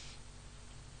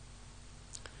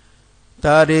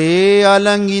 Tare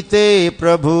alangite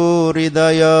Prabhu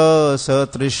Hridaya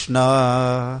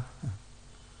Satrishna.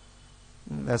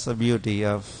 That's the beauty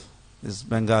of this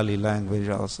Bengali language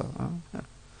also.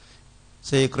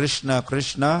 Say Krishna,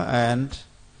 Krishna and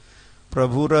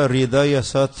Prabhura Hridaya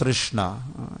Satrishna.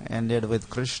 Ended with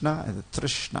Krishna and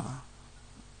Trishna.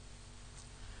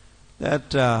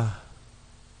 That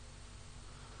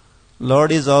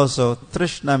Lord is also,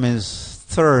 Trishna means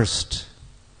thirst.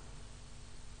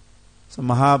 So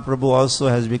Mahaprabhu also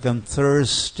has become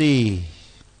thirsty.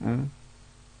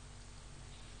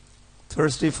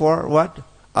 Thirsty for what?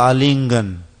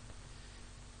 Alingan.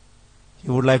 He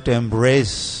would like to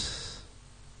embrace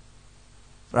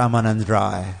Ramananda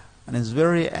Raya. And is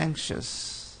very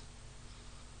anxious,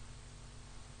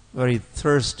 very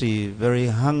thirsty, very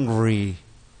hungry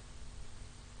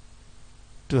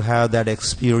to have that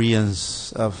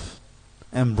experience of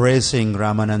embracing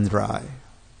Ramananda Raya.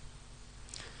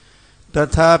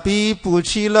 Tathapi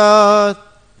puchila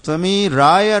tami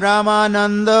Raya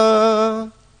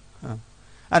Ramananda.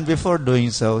 And before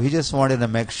doing so, he just wanted to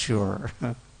make sure.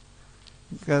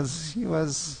 Because he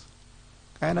was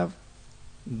kind of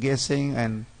guessing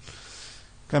and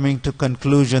coming to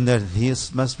conclusion that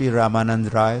this must be Ramananda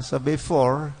Raya. So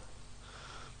before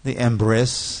the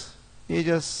embrace, he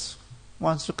just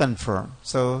wants to confirm.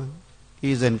 So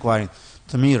he is inquiring,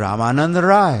 to me, Ramananda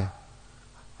Raya.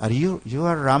 You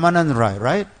are Ramananda Raya,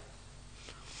 right?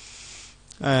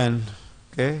 And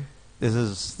okay, this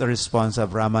is the response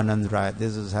of Ramananda Raya.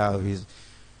 This is how he's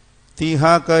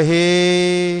Tiha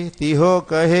kahe, tiho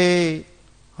kahe,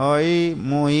 hoi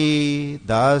mui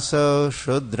dasa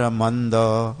shudra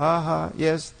manda. Aha,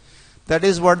 yes, that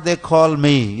is what they call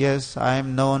me. Yes, I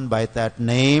am known by that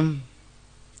name.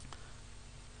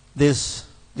 This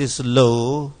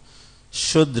low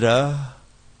Shudra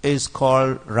is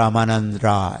called Ramananda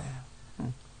Raya.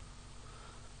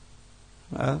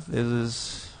 Well,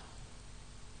 this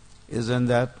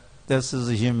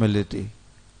is humility.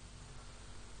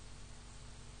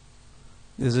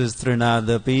 This is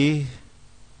Trinadapi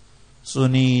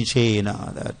Suni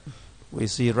Chena that we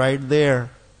see right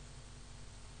there.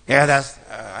 Yeah, that's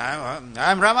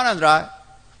I'm Ramananda Raya,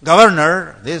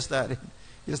 governor. This, that.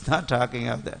 He's not talking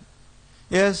of that.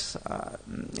 Yes,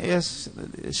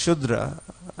 Shudra,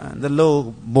 the low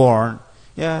born.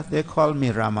 Yeah, they call me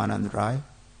Ramananda Raya.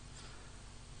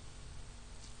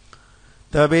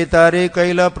 Tabe tare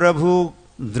kaila Prabhu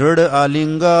drid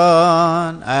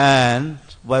alingan, and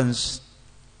once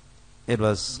it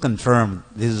was confirmed,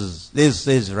 this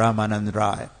is Ramananda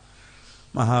Raya,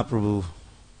 Mahaprabhu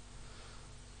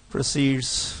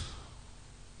proceeds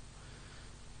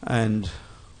and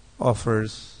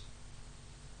offers.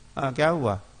 क्या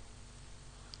हुआ?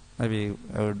 Maybe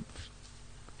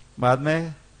बाद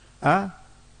में?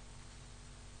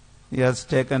 He has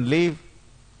taken leave.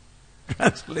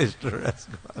 Translator has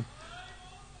gone.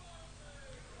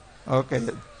 Okay,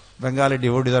 Bengali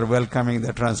devotees are welcoming.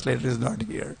 The translator is not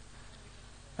here.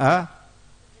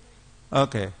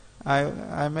 Okay,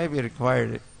 I may be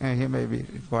required. He may be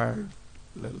required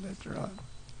a little later on.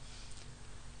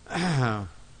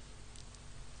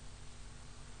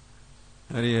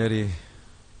 Hare Hare.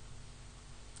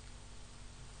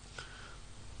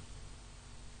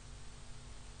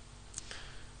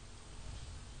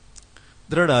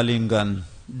 Dradalingan,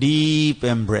 deep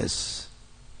embrace.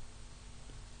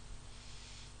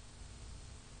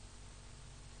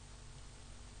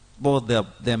 Both of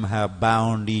them have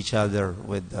bound each other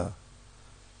with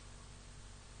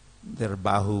their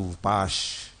bahu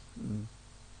pash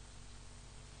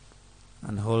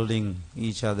and holding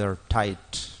each other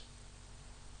tight.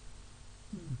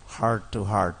 Heart to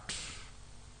heart.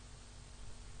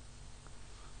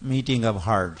 Meeting of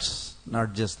hearts,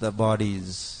 not just the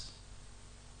bodies.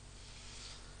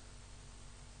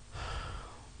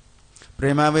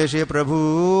 Premaveshe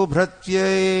Prabhu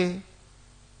Bhratye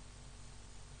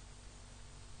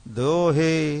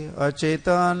Dohe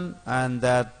Achetan, and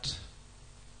that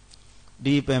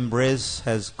deep embrace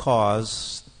has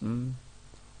caused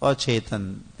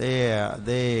Achetan.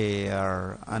 They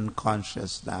are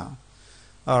unconscious now.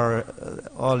 Or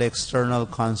all external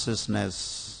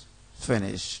consciousness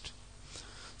finished.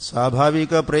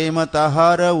 Svabhavika prema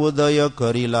tahara udaya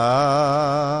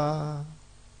karila.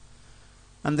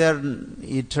 And their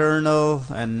eternal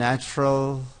and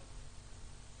natural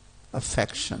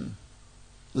affection,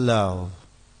 love,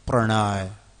 pranay,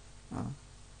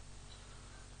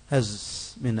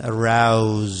 has been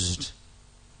aroused.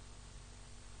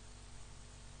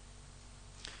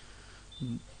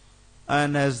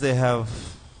 And as they have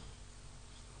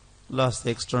lost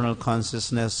the external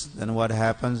consciousness, then what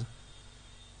happens?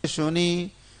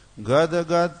 Shuni,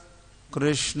 Gadagad,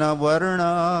 Krishna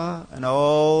Varna, and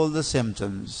all the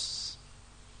symptoms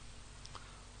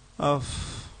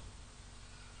of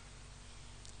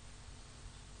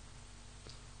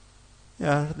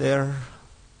their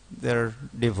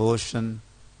devotion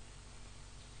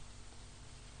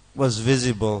was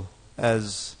visible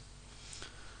as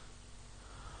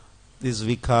these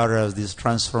vikaras, these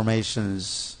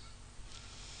transformations.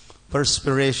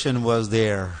 Perspiration was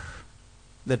there.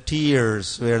 The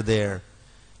tears were there.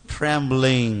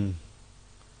 Trembling.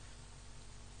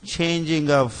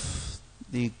 Changing of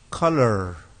the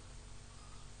color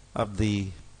of the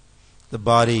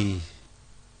body.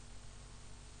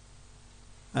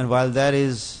 And while that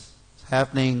is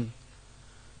happening,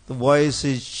 the voice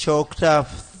is choked up,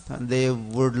 and they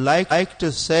would like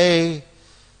to say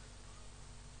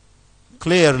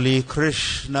clearly,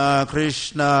 Krishna,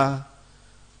 Krishna,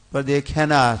 but they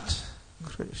cannot.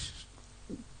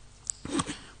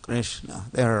 Krishna,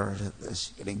 they're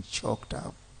getting choked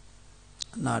up,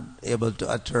 not able to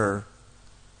utter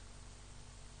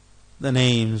the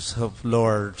names of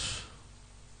Lord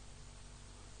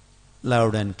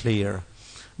loud and clear.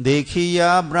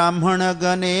 Dekhiya brahmana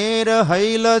ganer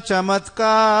haila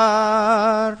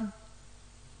chamatkar,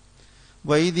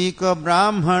 Vaidika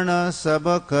brahmana sab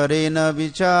karena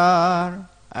vichar.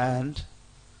 And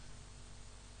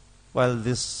while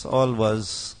this all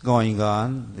was going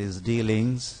on, these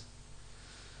dealings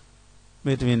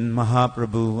between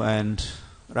Mahaprabhu and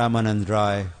Ramananda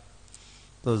Raya,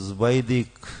 those Vedic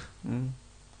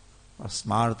or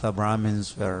Smarta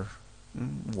Brahmins were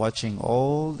watching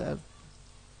all that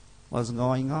was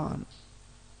going on.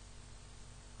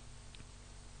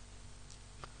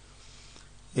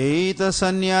 Eta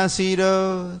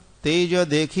sannyasira teja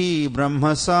dekhi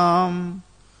brahmasam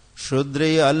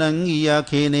shudre alangiya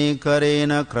kene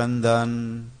karena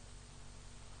krandan.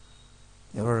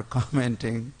 They were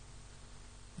commenting,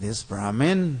 this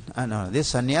Brahmin, this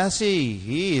sannyasi,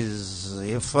 he is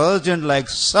effulgent like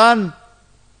sun.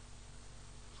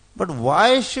 But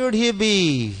why should he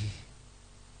be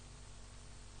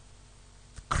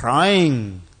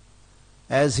crying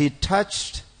as he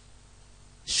touched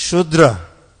Shudra,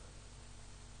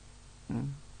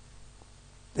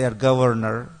 their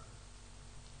governor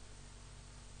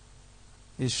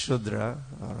is Shudra,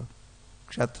 or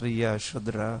Kshatriya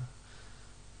Shudra.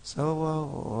 So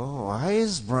why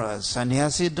is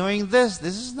sannyasi doing this?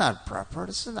 This is not proper,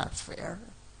 this is not fair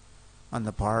on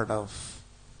the part of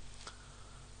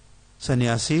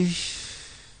sannyasi.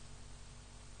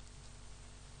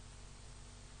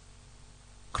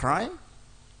 Crying?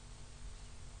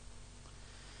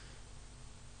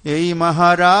 Yei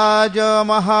Maharaja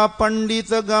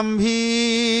Mahapandita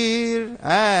Gambhir.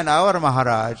 And our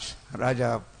Maharaj,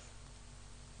 Raja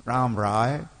Ram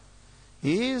Rai,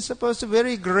 he is supposed to be a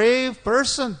very grave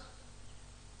person.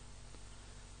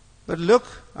 But look,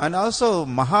 and also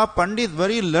Mahapandit,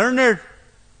 very learned.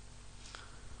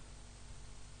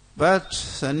 But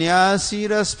sannyasi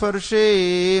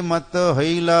rasparshe mata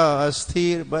haila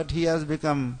asthir, but he has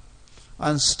become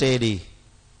unsteady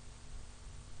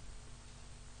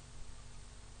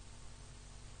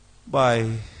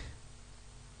by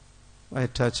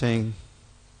touching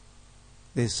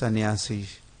this sannyasi.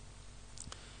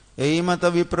 Ei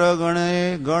mata vipra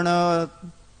gana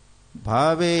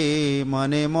bhave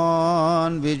mane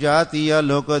mon vijatiya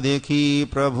loka dekhi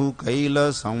prabhu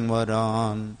kaila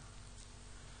samvaran.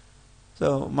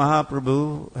 So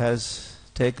Mahaprabhu has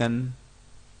taken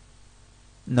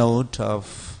note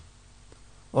of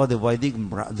the Vedic,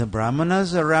 the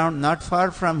Brahmanas around not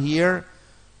far from here,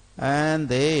 and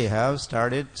they have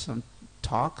started some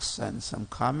talks and some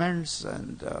comments,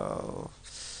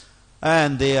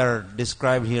 and they are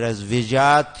described here as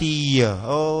Vijatiya.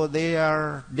 Oh, they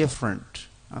are different.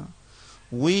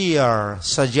 We are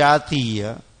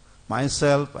Sajatiya,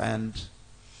 myself and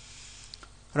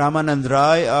Ramananda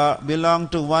Raya belong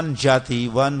to one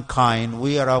jati, one kind.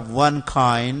 We are of one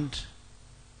kind,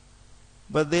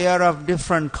 but they are of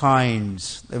different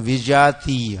kinds. The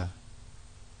Vijatiya.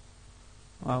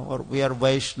 Or we are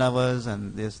Vaishnavas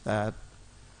and this, that.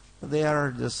 But they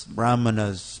are just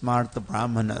Brahmanas, Smarta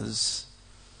Brahmanas.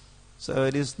 So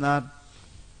it is not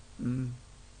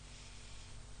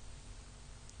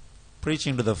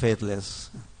Preaching to the faithless.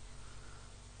 Of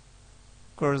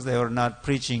course, they were not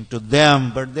preaching to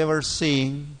them, but they were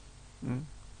seeing.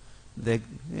 That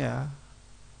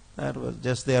was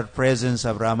just their presence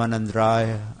of Ramananda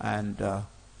Raya and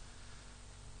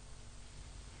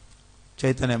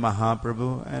Caitanya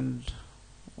Mahaprabhu and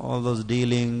all those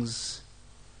dealings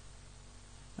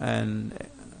and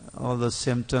all the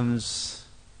symptoms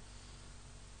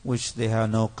which they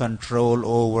have no control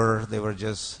over. They were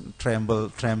just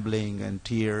trembling and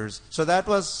tears. So that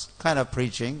was kind of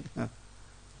preaching.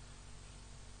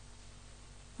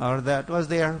 Or that was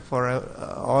there for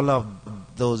all of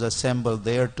those assembled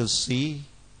there to see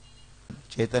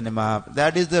Caitanya Mahaprabhu.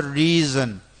 That is the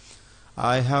reason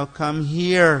I have come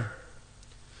here.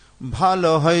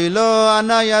 Bhalo hailo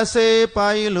anayase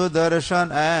pailu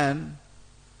darshan. And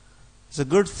it's a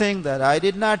good thing that I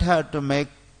did not have to make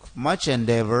much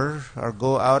endeavor or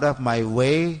go out of my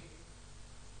way.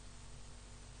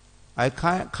 I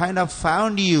kind of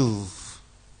found you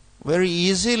very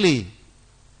easily.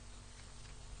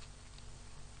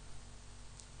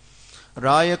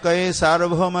 Raya kahe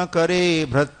sarvabhauma kare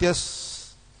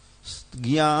bhratyas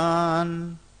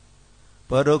gyan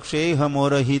parokshe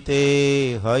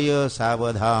hamorahite haya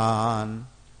savadhan.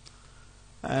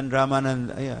 And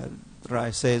Ramananda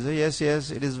Raya says,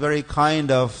 yes, it is very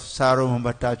kind of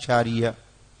Sarvabhauma Bhattacharya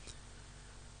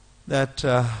that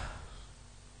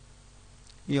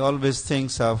he always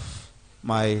thinks of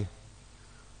my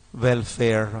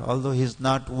welfare, although he is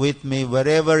not with me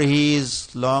wherever he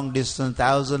is, long distance,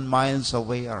 1,000 miles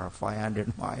away or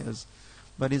 500 miles,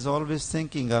 but he is always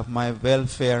thinking of my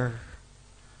welfare.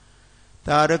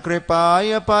 Tara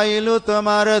kripaya pailu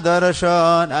tamara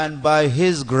darshan. And by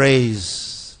his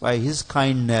grace, by his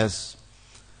kindness,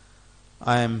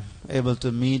 I am able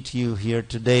to meet you here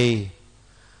today.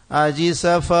 Aji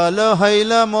safala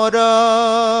haila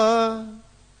mora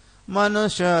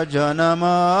manusha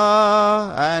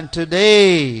janama. And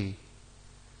today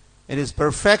it is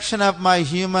perfection of my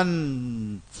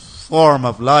human form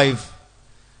of life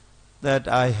that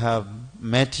I have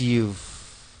met you.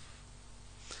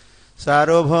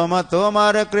 Sarvabhauma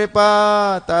tomara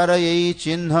kripa tarayi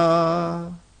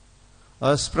chinha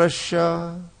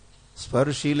asprasya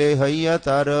sparshile hayya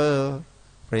tara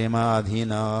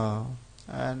premadhina.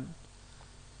 And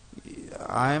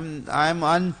I'm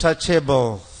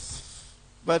untouchable,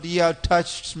 but you have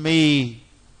touched me.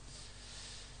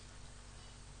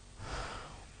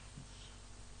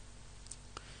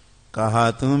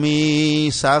 Kaha tumi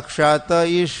sakshata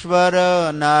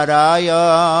Ishvara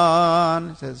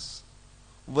Narayan. It says,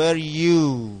 where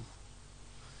you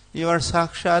are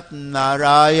Sakshat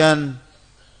Narayan.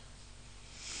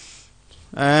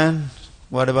 And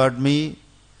what about me?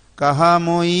 Kaha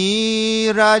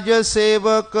moi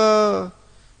Rajasevaka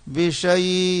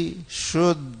Vishayi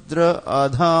Shudra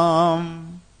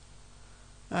Adham.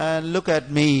 And look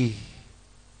at me,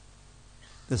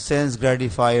 the sense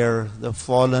gratifier, the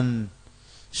fallen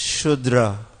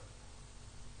Shudra.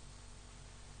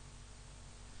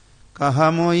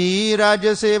 Kaha moi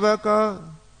Rajasevaka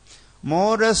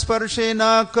Mora sparshe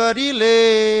na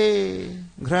karile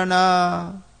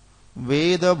Ghrana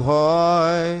Veda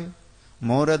bhoy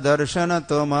Mora darshana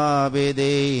toma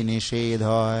vede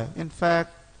nishedhoy. In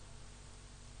fact,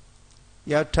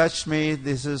 you have touched me,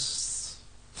 this is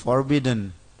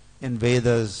forbidden in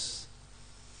Vedas.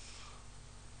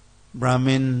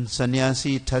 Brahmin,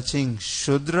 sannyasi touching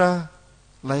Shudra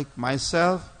like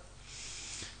myself.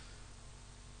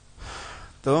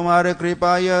 Tomara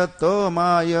kripaya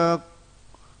tomaya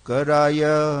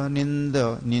karaya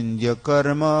nindya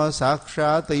karma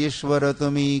sakshat ishvara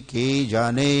tumi ke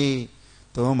jane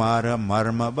tomara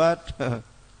marma. But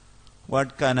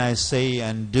what can I say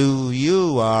and do?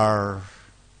 You are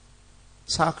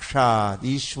sakshat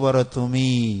ishvara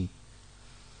tumi.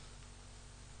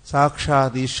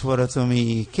 Sakshat ishvara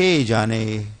tumi ke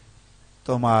jane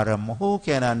tomara. Who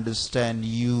can understand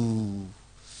you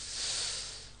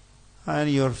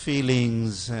and your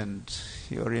feelings and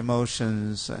your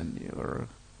emotions and your,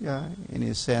 in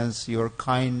a sense, your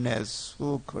kindness?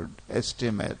 Who could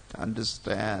estimate,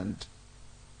 understand?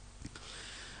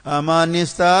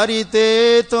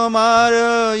 Amanistarite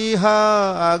tomara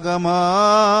iha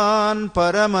agaman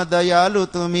parama dayalu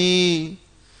tumi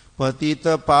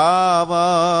patita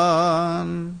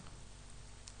pavan.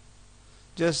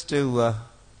 Just to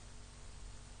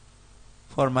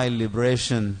for my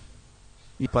liberation,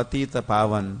 patita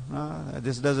pavan.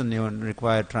 This doesn't even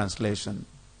require translation.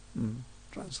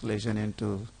 Translation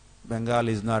into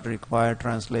Bengali is not required.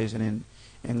 Translation in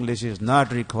English is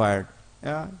not required.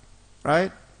 Yeah,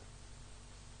 right?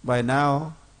 By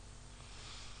now,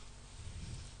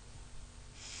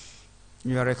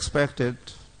 You are expected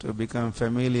to become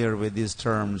familiar with these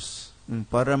terms.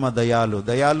 Parama Dayalu.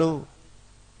 Dayalu.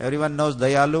 Everyone knows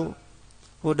Dayalu?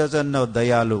 Who doesn't know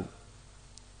Dayalu?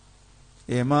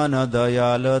 Emana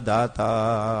Dayala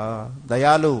Data.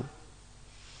 Dayalu.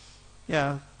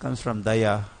 Yeah, comes from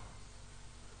Daya.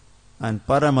 And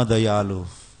Parama Dayalu.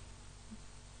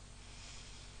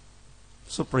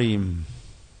 Supremely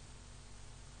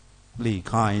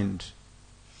kind.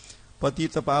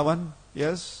 Patita Pavan.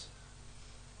 Yes.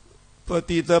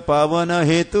 Patita Pavana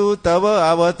Hetu Tava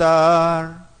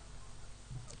Avatar.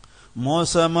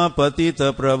 Mosama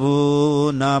Patita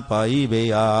Prabhu Na Pai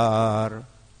Beyar.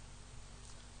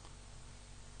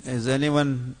 Is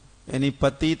anyone, any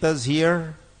Patitas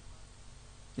here?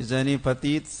 Is any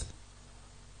Patit?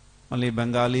 Only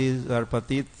Bengalis are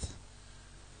Patit.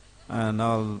 And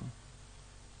all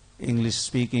English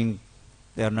speaking,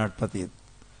 they are not Patit.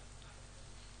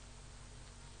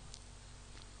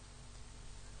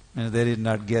 And they did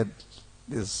not get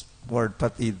this word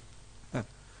Patit.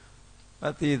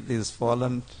 Patit is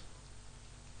fallen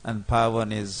and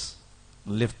Pavan is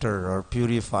lifter or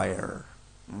purifier.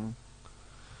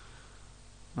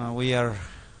 We are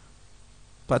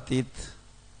Patit.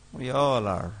 We all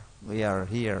are. We are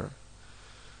here.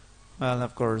 Well,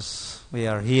 of course, we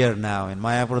are here now in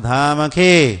Mahaprabhu Dhama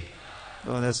Ki.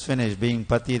 So that's finished. Being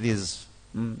Patit is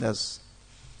that's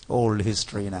old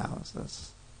history now. So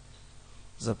that's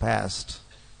the past.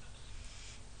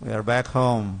 We are back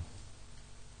home.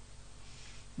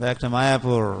 Back to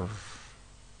Mayapur.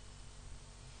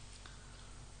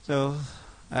 So,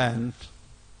 and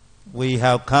we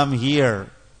have come here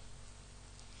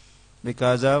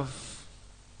because of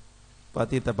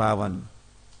Patita Pavan.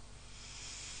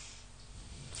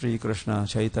 Sri Krishna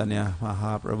Caitanya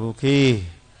Mahaprabhu Ki.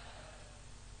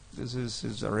 This is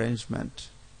his arrangement.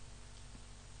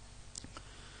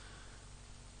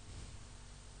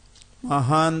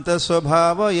 Mahanta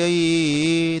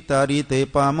Swabhavayai Tarite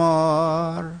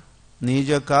Pamar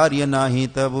Nija Karya Nahi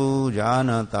Tabu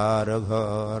Jana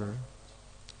Taraghar.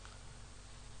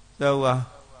 So,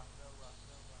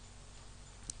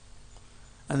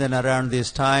 and then around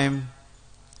this time,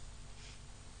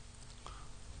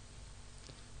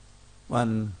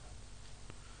 one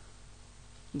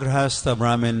Grahastha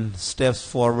Brahmin steps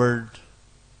forward,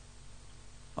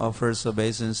 offers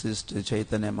obeisances to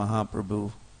Caitanya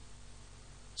Mahaprabhu,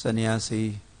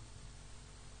 sannyasi,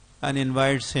 and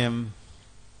invites him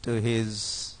to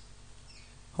his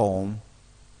home.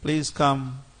 Please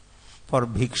come for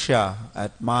bhiksha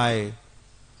at my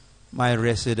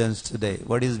residence today.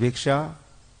 What is bhiksha?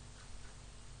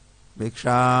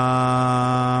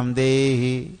 Bhiksham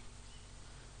dehi,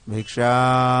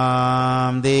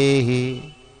 bhiksham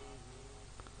dehi.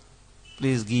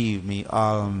 Please give me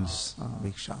alms.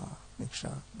 Bhiksha,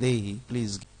 bhiksha dehi.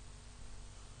 Please.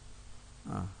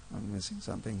 I'm missing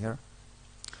something here.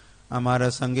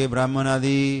 Amara Sange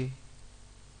Brahmanadi.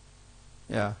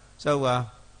 Yeah. So,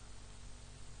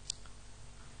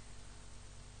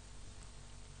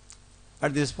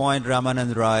 at this point,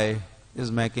 Ramananda Raya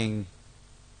is making,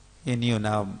 he knew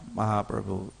now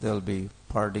Mahaprabhu, they'll be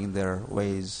parting their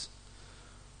ways.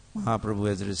 Mahaprabhu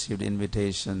has received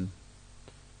invitation.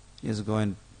 He is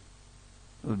will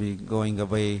be going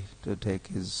away to take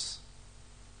his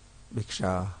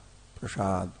bhiksha,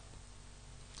 prasad.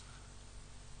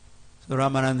 So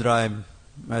Ramananda Raya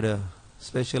made a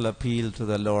special appeal to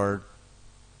the Lord.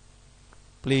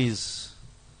 Please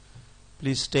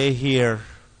stay here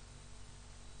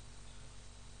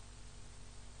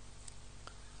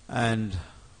and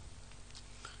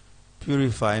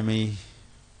purify me.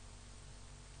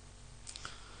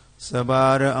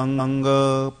 Sabara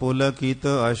anga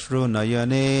pulakita ashru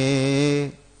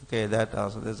nayane. Okay, that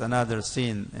also. There's another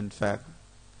scene, in fact.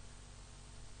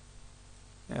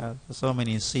 Yeah, so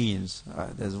many scenes.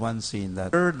 There's one scene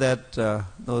that heard that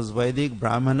those Vedic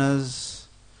Brahmanas,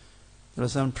 there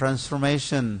was some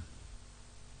transformation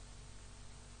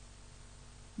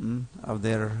of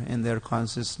in their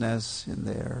consciousness, in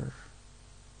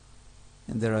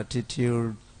their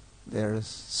attitude, their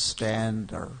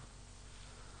stand, or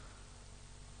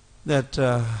that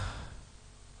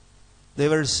they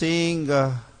were seeing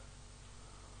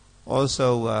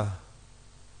also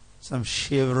some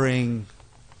shivering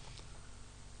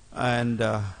and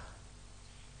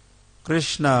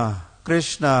Krishna,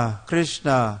 Krishna,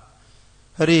 Krishna,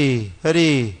 Hare,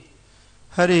 Hare,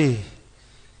 Hare,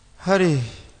 Hare.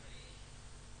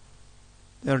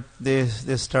 They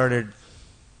started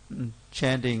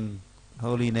chanting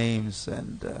holy names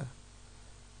and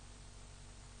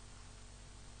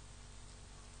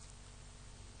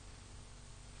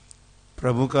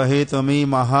प्रभु कहे तुम्ही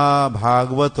महाभागवतोत्तम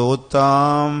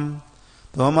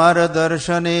तुम्हार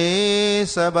दर्शने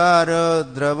सबार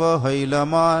द्रव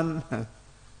हैलमान.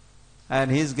 And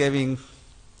he's giving,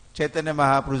 Caitanya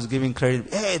Mahaprabhu is giving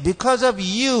credit. Hey, because of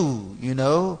you, you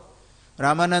know,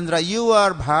 Ramananda, you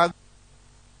are bhag.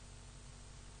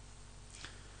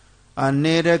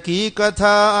 अन्येर की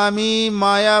कथा आमी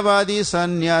मायावादी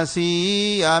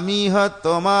सन्यासी आमी ह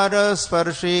तोमार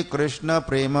स्पर्शे कृष्ण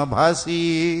प्रेम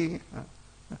भासी.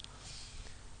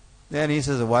 Then he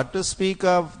says, what to speak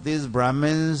of these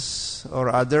Brahmins or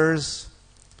others?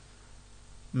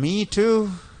 Me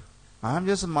too. I'm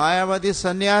just a mayavadi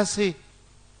sannyasi.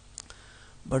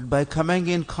 But by coming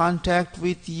in contact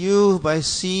with you, by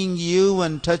seeing you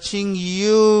and touching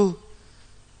you,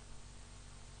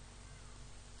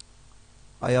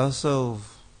 I also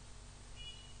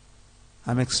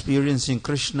am experiencing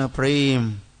Krishna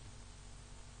Prem.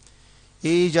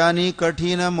 E jani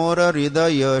kathina mora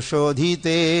hridaya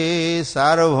shodhite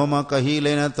sarvabhauma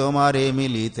kahilena tomare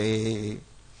milite.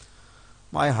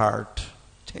 My heart,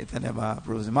 Caitanya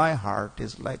Mahaprabhu, my heart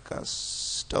is like a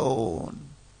stone.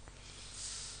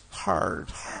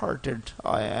 Hard-hearted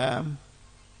I am.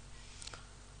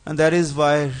 And that is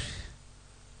why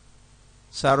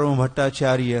Sarvabhauma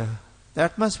Bhattacharya,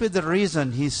 that must be the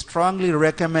reason he strongly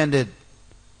recommended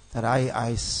that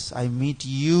I meet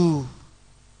you.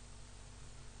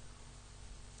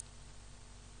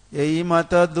 Yai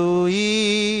mata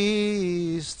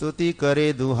dui stuti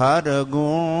kare duhar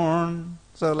gun.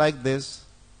 So like this,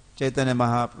 Caitanya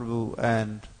Mahaprabhu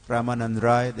and Ramananda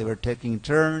Raya, they were taking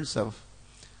turns of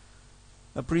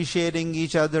appreciating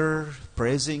each other,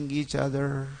 praising each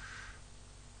other.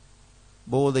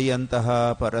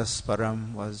 Bodhayantaha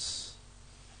parasparam was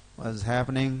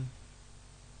happening.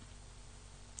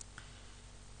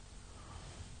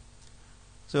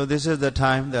 So this is the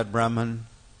time that Brahman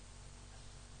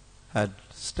had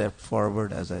stepped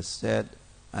forward, as I said,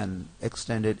 and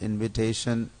extended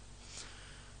invitation.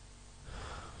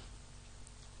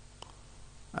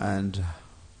 And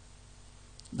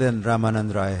then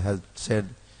Ramananda Raya had said,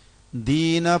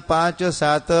 Dina pacha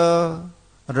sata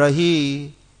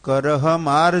rahi karaha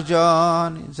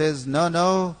marjan. He says,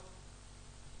 no,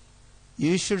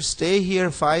 you should stay here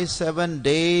 5-7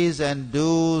 days and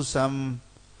do some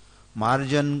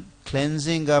marjan,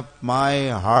 cleansing up my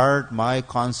heart, my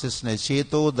consciousness.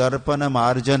 Cheto darpana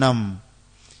marjanam.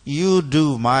 You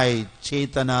do my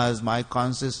chetanas, my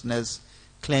consciousness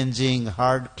cleansing,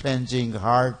 heart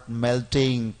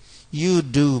melting. You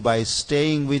do by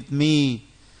staying with me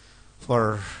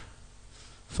for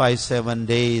 5-7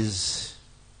 days.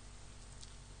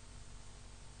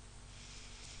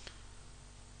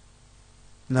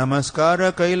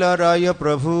 Namaskara kaila raya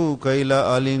prabhu kaila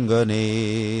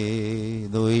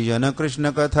alingane doi jana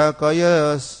Krishna katha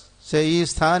kaya sei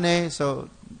sthane. So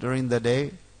during the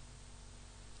day,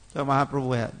 so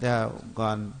Mahaprabhu, they have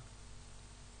gone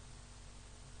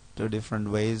 2 different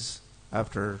ways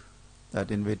after that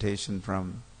invitation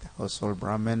from the household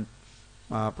Brahmin.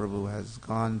 Mahaprabhu has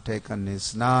gone, taken his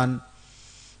snan,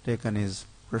 taken his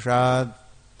prasad.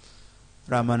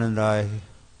 Ramananda Raya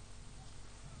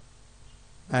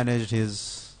managed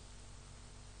his,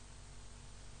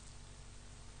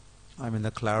 I'm in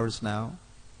the clouds now,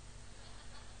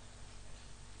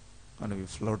 going to be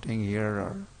floating here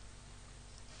or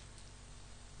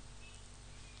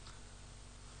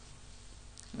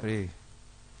very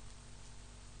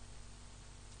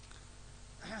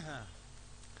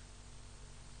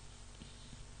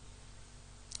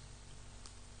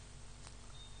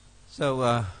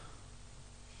so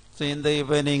in the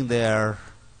evening they are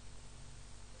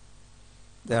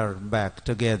back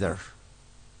together.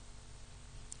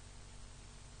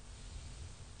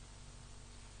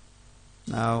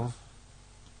 Now,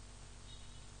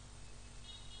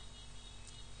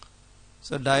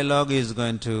 so dialogue is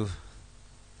going to,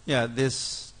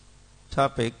 this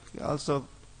topic also,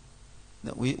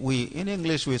 we in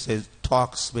English we say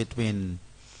talks between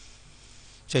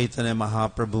Caitanya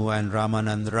Mahaprabhu and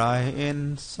Ramananda Raya.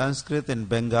 In Sanskrit, in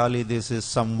Bengali, this is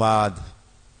samvad,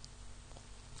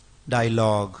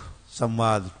 dialogue,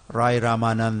 samvad, Rai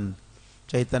Ramanand,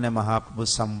 Caitanya Mahaprabhu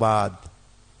samvad,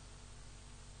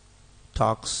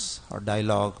 talks or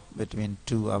dialogue between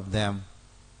 2 of them.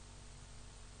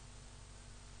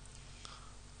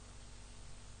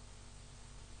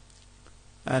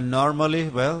 And normally,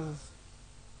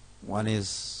 one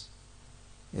is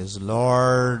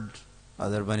Lord,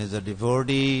 other one is a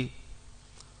devotee.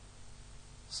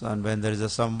 So and when there is a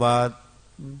samvad,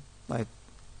 like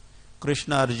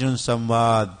Krishna Arjuna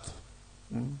samvad,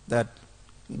 that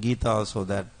Gita also,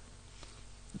 that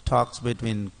talks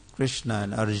between Krishna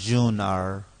and Arjuna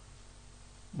are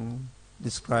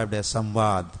described as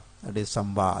samvad. That is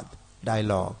samvad,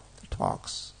 dialogue,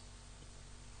 talks.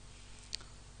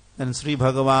 Then Sri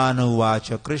Bhagavan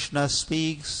Uvacha, Krishna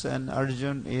speaks and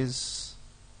Arjuna is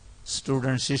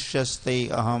student. Shishyaste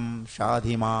aham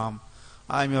shadhimam.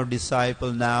 I am your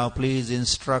disciple now, please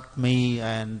instruct me.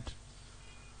 And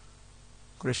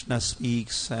Krishna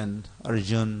speaks and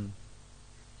Arjuna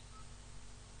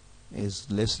is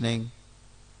listening,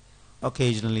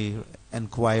 occasionally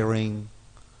inquiring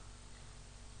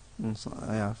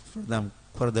for them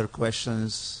further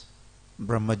questions,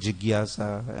 Brahma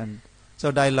Jigyasa. And so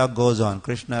dialogue goes on.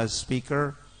 Krishna is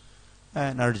speaker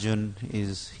and Arjuna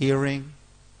is hearing.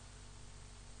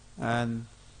 And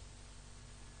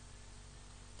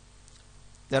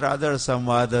there are other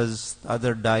samvadas,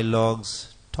 other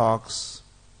dialogues, talks.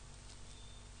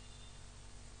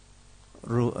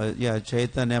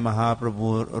 Caitanya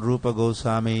Mahaprabhu, Rupa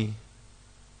Goswami,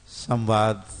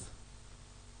 samvad.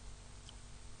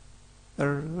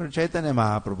 Caitanya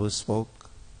Mahaprabhu spoke.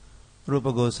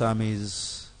 Rupa Goswami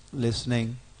is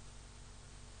listening.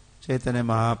 Caitanya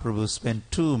Mahaprabhu spent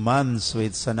 2 months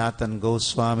with Sanatan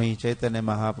Goswami. Caitanya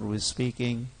Mahaprabhu is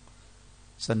speaking.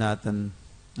 Sanatan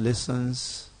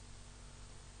listens.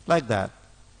 Like that.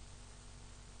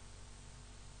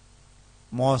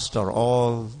 Most or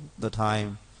all the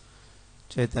time,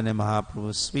 Caitanya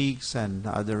Mahaprabhu speaks and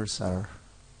others are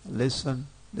listen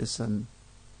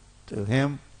to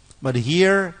him. But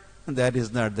here, that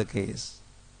is not the case.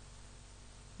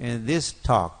 In this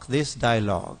talk, this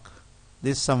dialogue,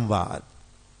 this samvad,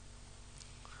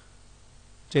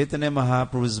 Caitanya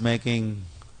Mahaprabhu is making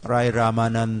Rai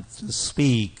Ramananda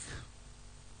speak.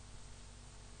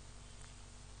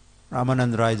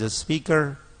 Ramananda Raya is a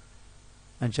speaker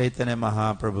and Caitanya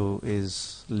Mahaprabhu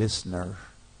is listener.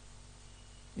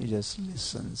 He just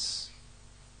listens,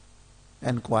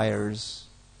 inquires,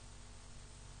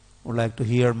 would like to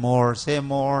hear more, say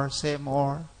more, say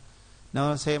more.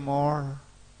 No, say more.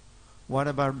 What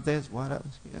about this? What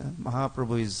else? Yeah.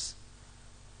 Mahaprabhu is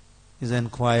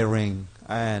inquiring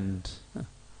and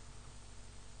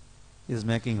is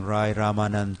making Rai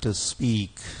Ramananda to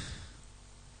speak.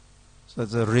 So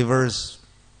it's a reverse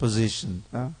position.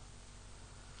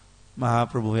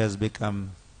 Mahaprabhu has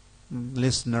become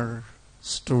listener,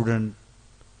 student,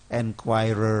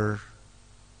 inquirer,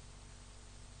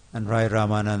 and Rai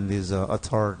Ramananda is an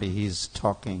authority. He's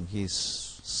talking, he's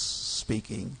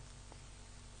speaking.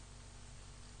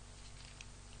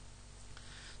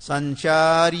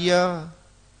 Sancharya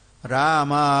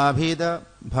Ramabhida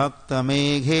Bhakta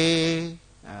Meghe.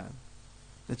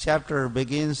 The chapter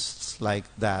begins like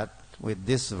that with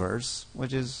this verse,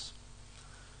 which is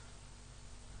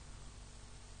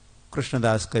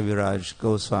Krishnadas Kaviraj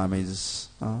Goswami's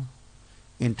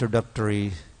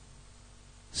introductory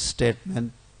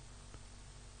statement,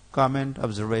 comment,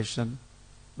 observation,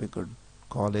 we could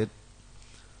call it.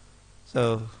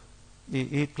 So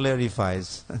he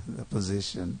clarifies the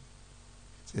position.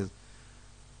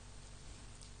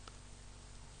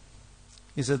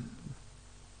 He said,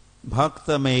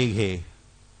 Bhakta Meghe,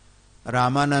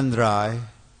 Ramananda Raya,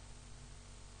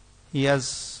 he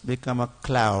has become a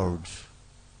cloud,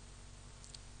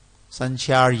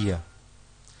 Sancharya.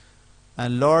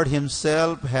 And Lord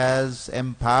himself has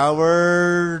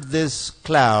empowered this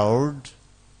cloud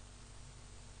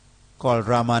called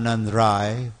Ramananda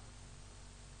Raya,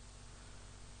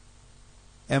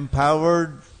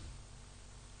 empowered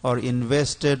or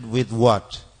invested with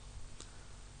what?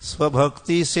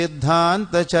 Swabhakti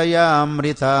Siddhanta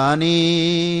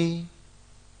Chayamritani.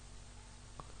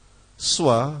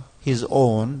 Swa, his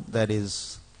own, that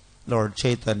is Lord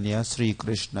Chaitanya, Sri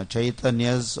Krishna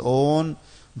Chaitanya's own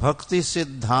Bhakti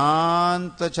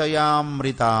Siddhanta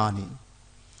Chayamritani.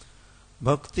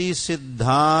 Bhakti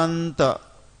Siddhanta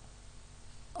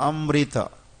Amrita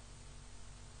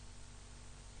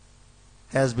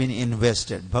has been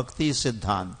invested. Bhakti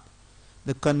Siddhanta,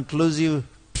 the conclusive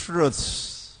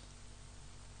truths.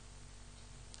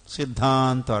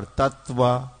 Siddhanta or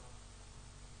Tattva,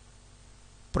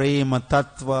 Prema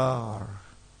Tattva or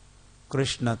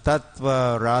Krishna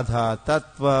Tattva, Radha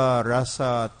Tattva,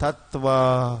 Rasa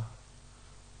Tattva.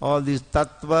 All these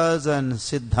Tattvas and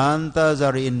Siddhantas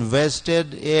are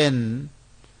invested in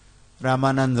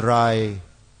Ramananda Raya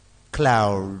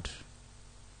cloud.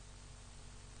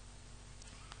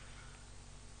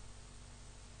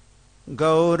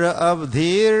 Gaura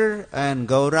Avdhir and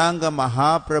Gauranga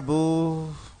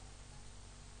Mahaprabhu,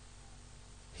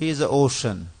 he is the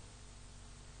ocean.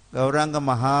 Gauranga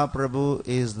Mahaprabhu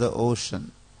is the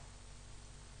ocean.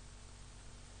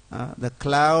 The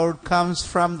cloud comes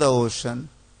from the ocean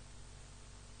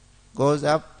goes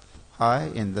up high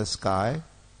in the sky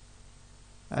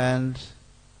and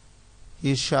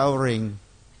he's showering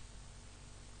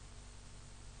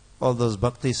all those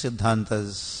bhakti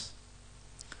siddhantas.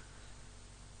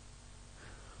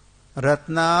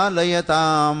 Ratna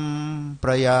layatam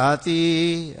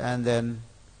prayati, and then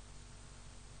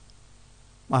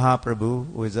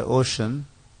Mahaprabhu, who is the ocean,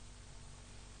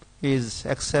 is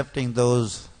accepting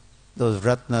those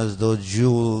ratnas, those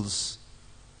jewels,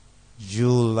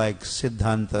 jewel-like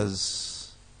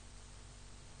siddhantas,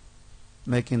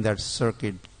 making that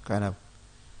circuit kind of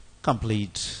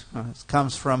complete. It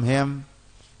comes from him,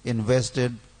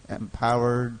 invested,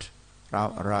 empowered.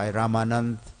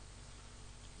 Ramananda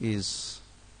is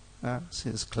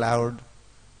his cloud,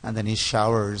 and then he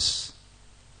showers.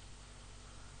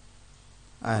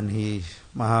 And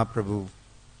Mahaprabhu,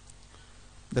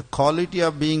 the quality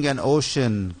of being an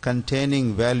ocean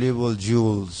containing valuable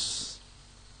jewels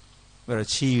were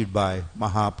achieved by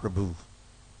Mahaprabhu.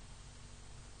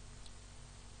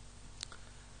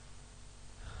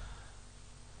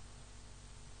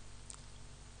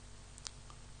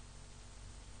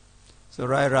 So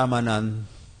Raya Ramananda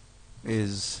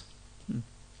is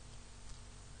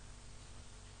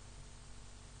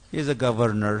a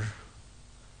governor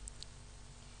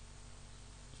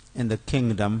in the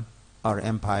kingdom or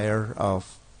empire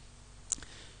of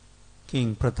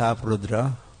King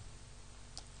Prataparudra,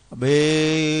 a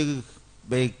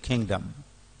big kingdom.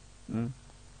 It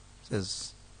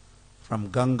says from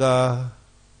Ganga,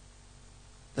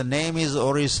 the name is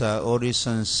Orissa,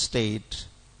 Orissan state,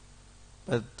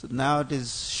 but now it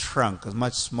is shrunk, a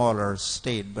much smaller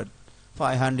state. But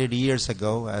 500 years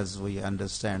ago, as we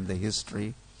understand the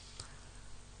history,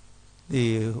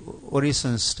 the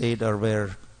Orissan state, or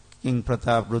where King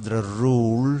Prataparudra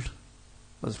ruled,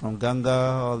 was from Ganga,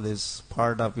 all this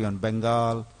part of even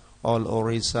Bengal, all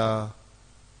Orissa,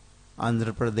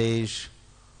 Andhra Pradesh,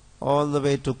 all the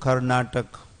way to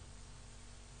Karnataka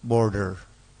border.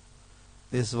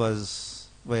 This is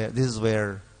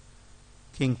where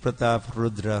King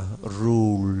Prataparudra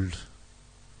ruled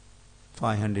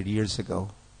 500 years ago.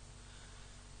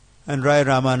 And Raya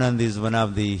Ramananda is one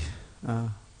of the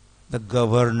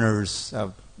governors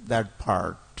of that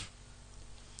part.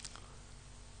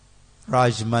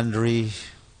 Rajmandri,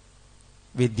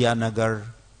 Vidyanagar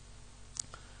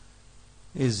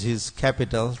is his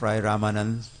capital, Raya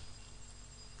Ramananda.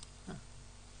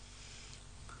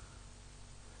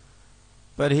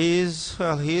 But he's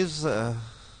the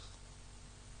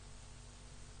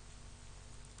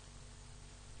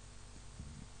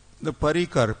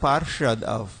Parikar, Parshad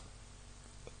of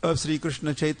Sri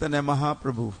Krishna Caitanya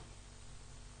Mahaprabhu,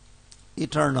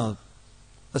 eternal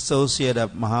associate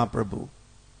of Mahaprabhu.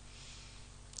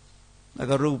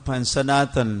 Like Rupa and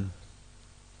Sanatan,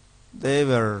 they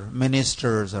were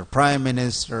ministers or prime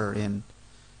minister in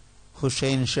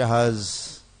Hussain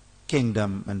Shah's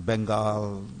kingdom in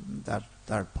Bengal, that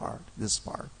part, this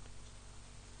part.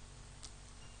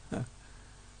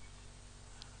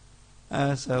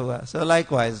 So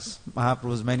likewise,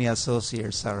 Mahaprabhu's many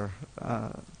associates have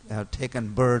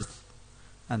taken birth,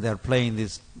 and they are playing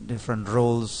these different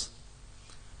roles.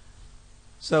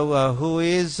 So who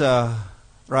is Raya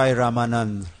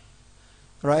Ramananda?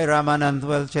 Raya Ramananda,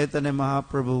 well, Caitanya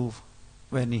Mahaprabhu,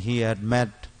 when he had met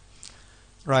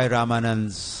Raya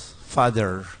Ramananda's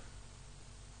father,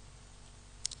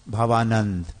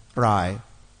 Bhavanand Rai,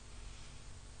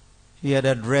 he had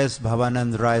addressed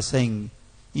Bhavanand Rai saying,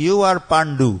 "You are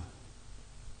Pandu,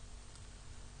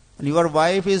 and your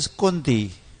wife is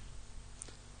Kunti,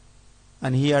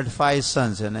 and he had 5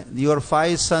 sons, and your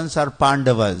 5 sons are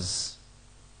Pandavas.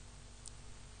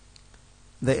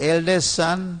 The eldest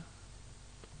son,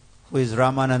 who is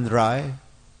Ramananda Rai,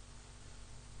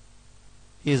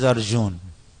 is Arjun."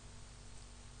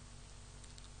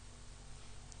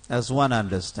 That's one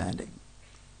understanding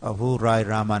of who Raya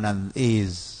Ramananda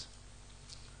is.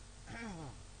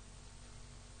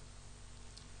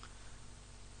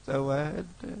 So it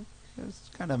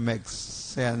kind of makes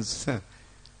sense.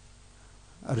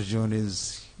 Arjun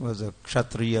was a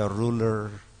Kshatriya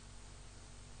ruler,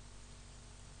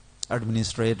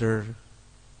 administrator.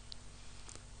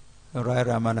 Raya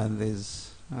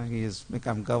Ramananda he has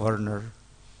become governor.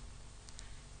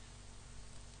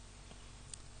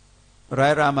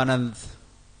 Raya Ramananda,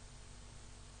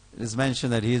 it is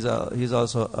mentioned that he is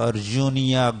also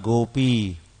Arjuniya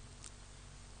Gopi,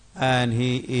 and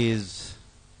he is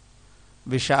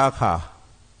Vishakha.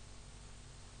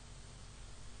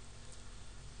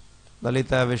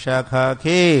 Lalita Vishakha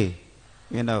ke,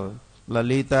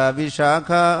 Lalita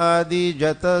Vishakha Adi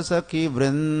Jata Sakhi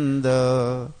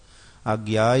Vrinda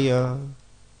Agyaya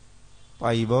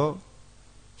Paibo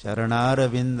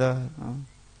Charanaravinda.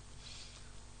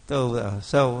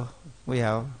 So we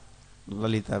have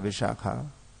Lalita Vishakha.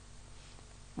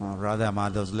 Radha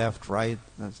Madhav's left, right,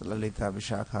 that's Lalita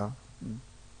Vishakha.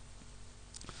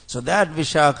 So that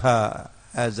Vishakha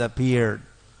has appeared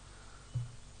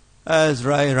as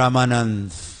Rai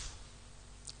Ramanand.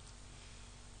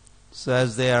 So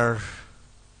as they are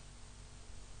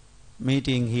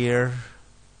meeting here,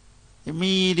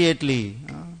 immediately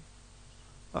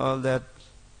all that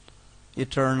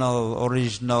eternal,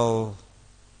 original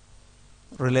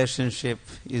relationship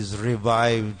is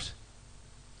revived,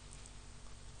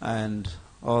 and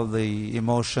all the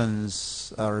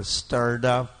emotions are stirred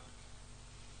up,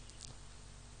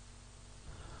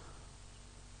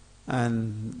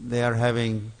 and they are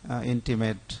having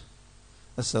intimate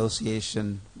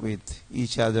association with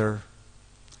each other.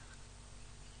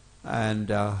 And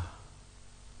the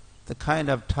kind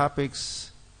of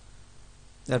topics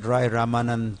that Rai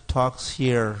Ramanand talks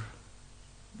here,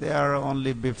 they are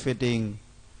only befitting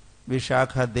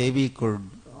Vishakha Devi could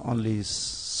only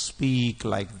speak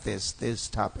like this, these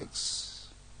topics.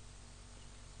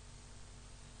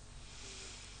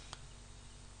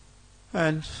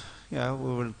 And we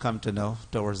will come to know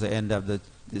towards the end of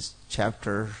this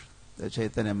chapter that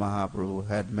Caitanya Mahaprabhu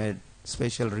had made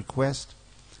special request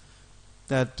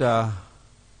that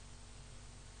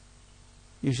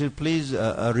you should please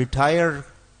retire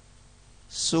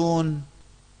soon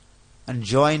and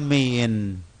join me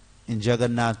in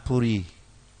Jagannath Puri.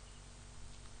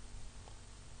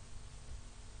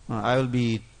 I will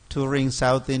be touring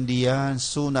South India, and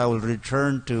soon I will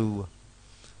return to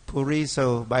Puri,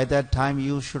 so by that time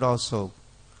you should also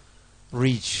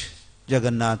reach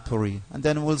Jagannath Puri, and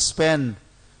then we'll spend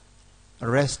the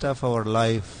rest of our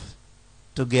life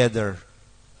together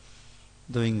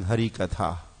doing Hari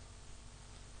Katha.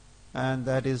 And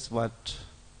that is what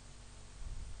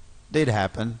did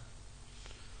happen.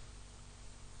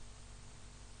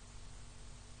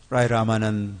 Rai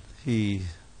Ramanand, he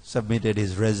submitted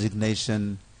his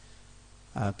resignation.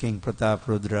 King Pratap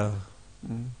Rudra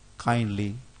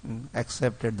kindly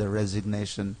accepted the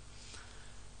resignation,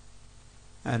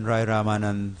 and Rai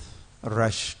Ramanand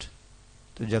rushed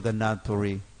to Jagannath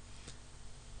Puri.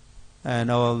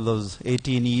 And all those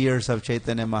 18 years of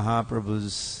Caitanya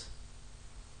Mahaprabhu's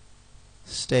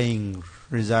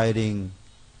residing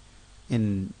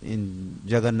in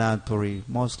Jagannath Puri,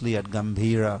 mostly at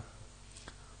Gambhira,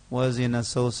 was in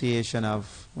association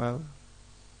of,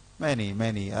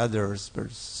 many others, but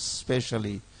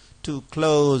especially two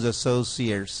close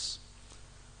associates,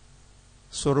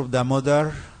 Swarup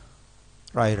Damodar,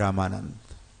 Rai Ramanand.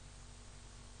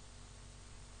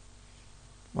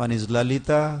 One is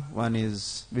Lalita, one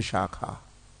is Vishakha.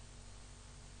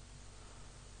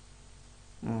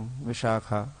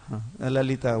 Vishakha.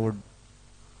 Lalita would,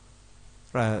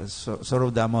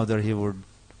 Swarup Damodar, he would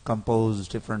compose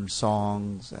different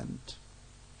songs and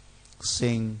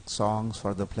sing songs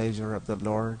for the pleasure of the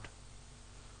Lord.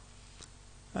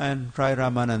 And Rai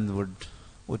Ramanand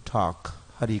would talk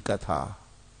Hari Katha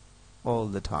all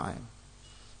the time.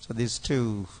 So these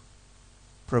two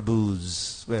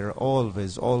Prabhus were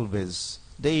always,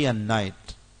 day and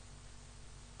night,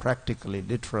 practically,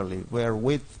 literally, were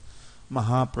with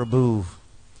Mahaprabhu.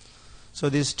 So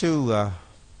these two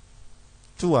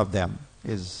of them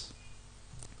is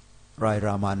Rai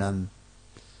Ramanand,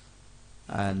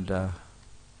 and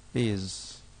he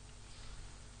is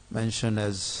mentioned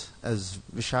as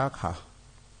Vishakha.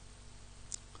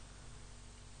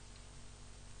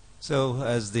 So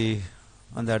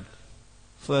on that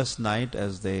first night,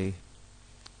 as they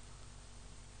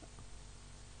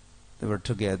were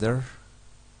together,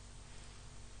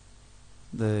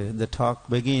 the talk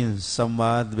begins,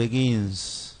 samvad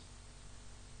begins,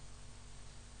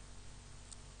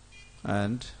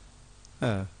 and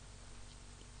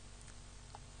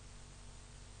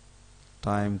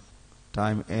time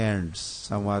ends,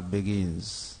 samvad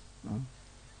begins.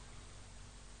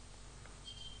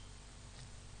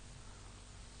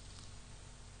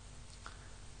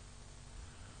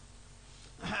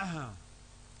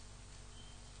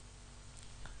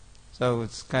 So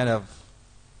it's kind of,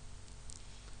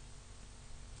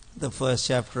 the first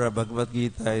chapter of Bhagavad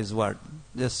Gita is what?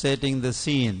 Just setting the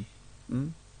scene.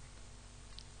 And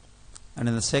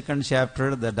in the second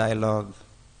chapter, the dialogue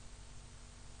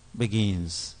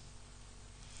begins.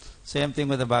 Same thing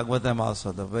with the Bhagavatam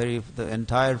also. The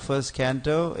entire first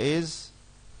canto is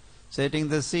setting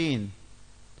the scene.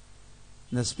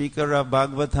 The speaker of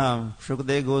Bhagavatam,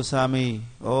 Shukdev Goswami,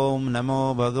 Om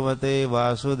Namo Bhagavate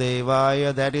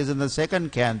Vasudevaya, that is in the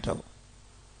second canto.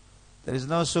 There is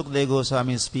no Shukdev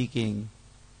Goswami speaking.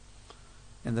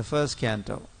 in the first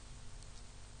canto.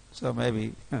 So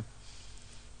maybe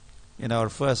in our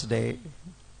first day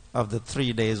of the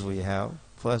 3 days we have,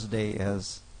 first day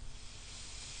has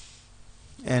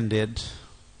ended,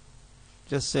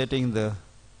 just setting the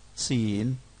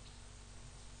scene.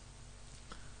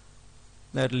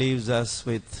 That leaves us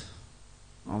with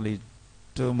only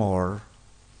 2 more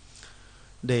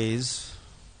days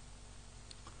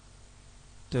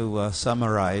to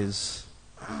summarize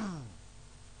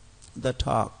the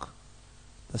talk,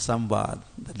 the samvad,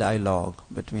 the dialogue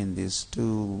between these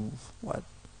two, what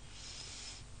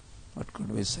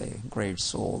could we say, great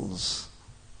souls.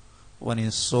 One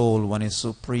is soul, one is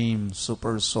supreme,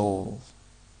 super soul.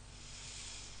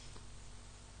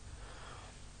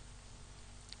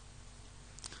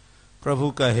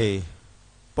 Prabhu kahe,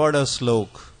 pada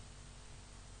slok,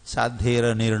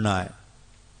 sadhera nirnay.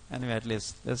 Anyway, at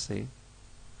least, let's see.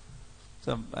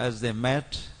 So, as they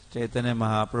met, Caitanya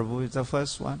Mahaprabhu is the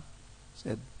first one.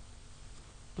 Said,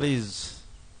 please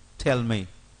tell me,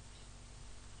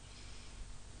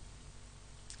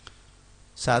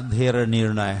 sadhera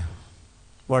nirnay,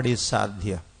 what is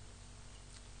sadhya?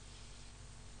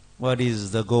 What is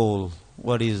the goal?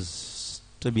 What is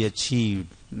to be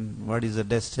achieved? What is the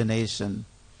destination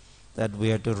that we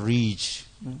have to reach?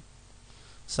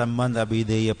 Sambandha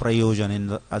abhideya prayojan.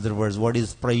 In other words, what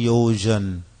is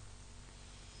prayojan?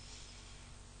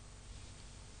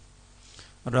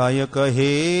 Raya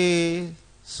kahe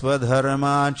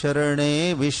swadharma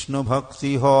charane Vishnu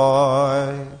bhakti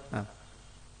hoy.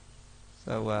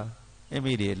 So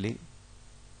immediately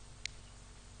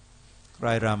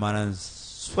Rai Ramananda,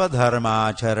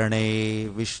 swadharma charane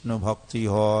Vishnu bhakti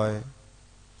hoy.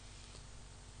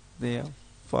 They are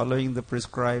following the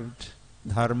prescribed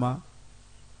dharma,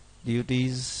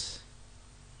 duties.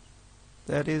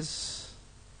 That is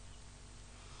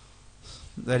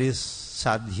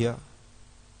sadhya.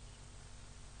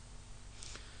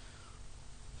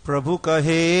 Prabhu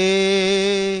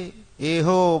kahe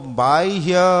eho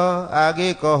bahya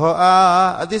age kaho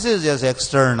a. This is just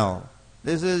external.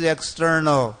 This is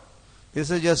external. This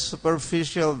is just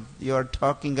superficial. You are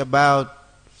talking about.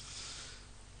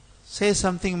 Say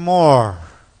something more.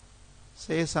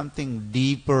 Say something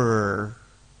deeper.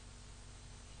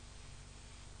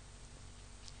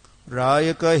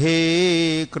 Raya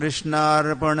kahe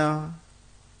Krishnarpana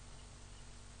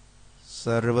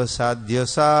Sarva sadhya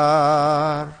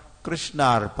sar.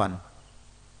 Krishnarpan.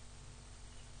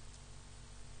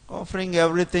 Offering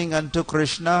everything unto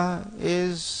Krishna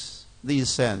is the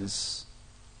essence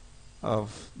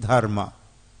of dharma.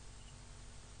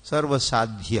 Sarva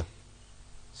sadhya.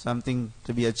 Something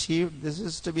to be achieved, this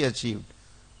is to be achieved.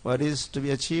 What is to be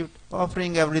achieved?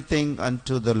 Offering everything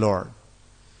unto the Lord.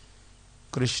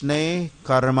 Krishna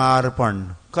karma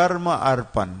arpan. Karma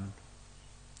arpan.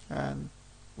 And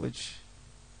which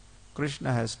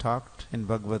Krishna has talked in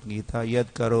Bhagavad Gita.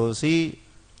 Yat karosi,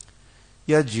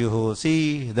 yat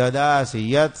juhosi, dadasi,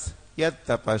 yat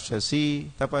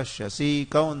tapashyasi,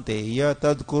 kaunteya,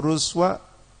 tad kuruswa.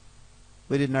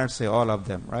 We did not say all of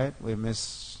them, right? We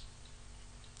missed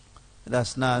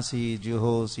Dasnasi,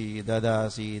 Juhosi,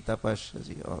 Dadasi,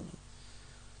 Tapashyasi, all.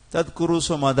 Tad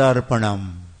kuruso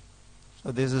madarpanam.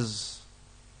 So this is,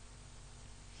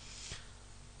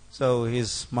 so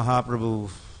is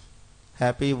Mahaprabhu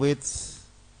happy with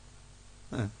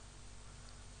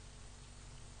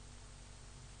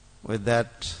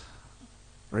that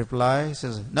reply? He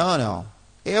says, no.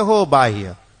 Eho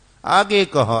bahya,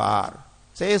 age kaho ar.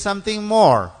 Say something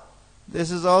more. This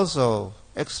is also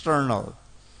external.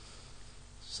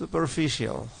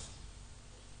 Superficial.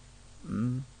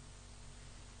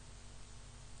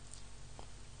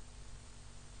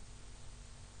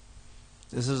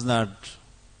 This is not,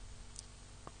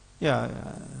 yat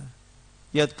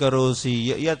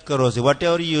karosi,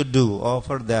 whatever you do,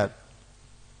 offer that.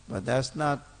 But that's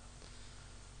not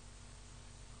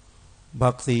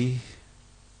bhakti.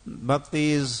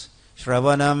 Bhakti is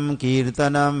Shravanam,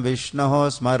 Kirtanam, Vishnaho,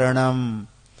 Smaranam,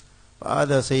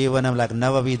 Pada Sevanam, like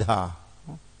Navavidha.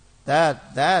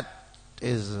 That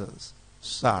is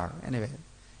sar. Anyway,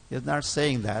 he's not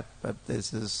saying that, but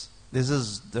this is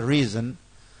the reason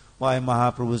why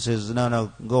Mahaprabhu says,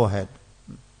 no, go ahead.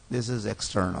 This is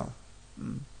external.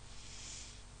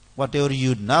 Whatever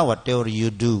you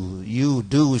do,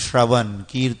 Shravan,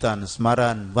 Kirtan,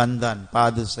 Smaran, Vandan,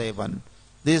 Padasevan.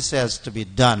 This has to be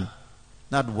done.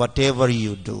 Not whatever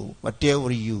you do, whatever.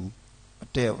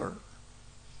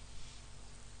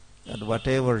 That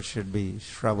whatever should be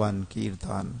Shravan,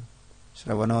 Kirtan.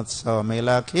 Sravana Utsav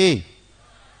Mela ki.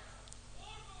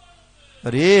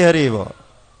 Hare Bo.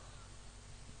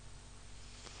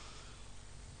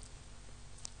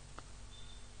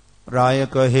 Raya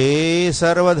kahe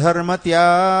sarva dharma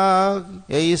tyag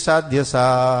yai sadhya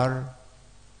sar.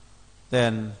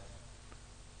 Then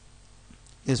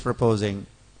he's proposing,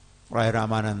 Raya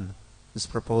Ramananda, his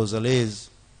proposal is,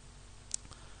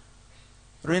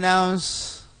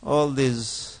 renounce all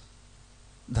these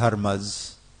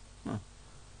dharmas.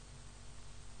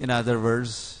 In other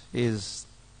words, he is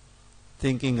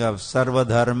thinking of sarva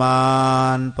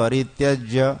dharman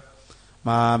parityajya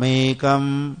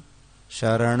mamekam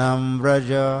sharanam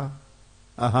vraja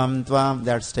aham tvam.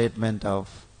 That statement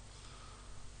of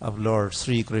Lord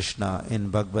Sri Krishna in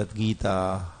Bhagavad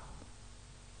Gita.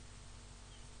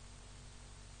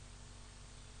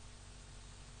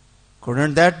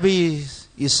 Couldn't that be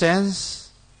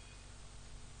essence,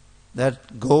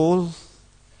 that goal?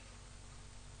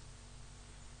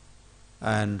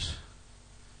 And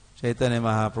Caitanya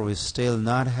Mahaprabhu is still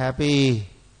not happy.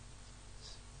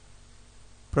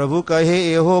 Prabhu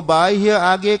kahe eho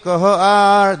bahya age kaho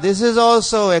ar. This is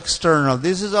also external.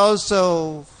 This is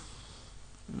also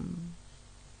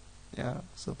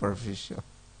superficial,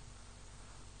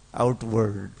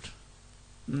 outward.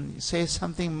 Say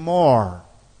something more.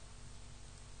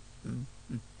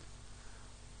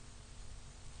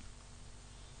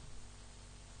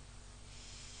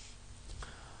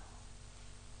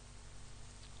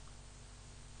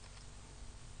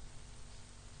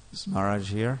 Is Maharaj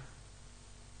here?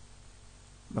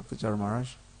 Bhaktacharya Maharaj?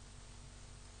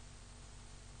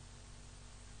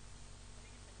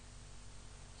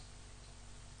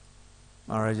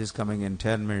 Maharaj is coming in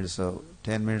 10 minutes, so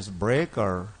 10 minutes break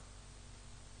or?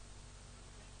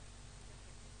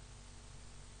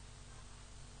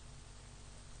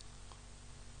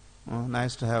 Oh,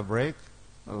 nice to have break.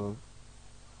 Oh.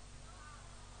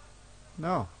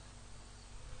 No.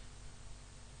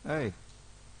 Hey.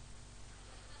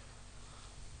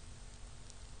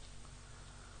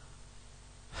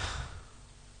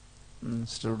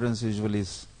 Students usually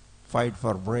fight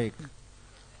for break,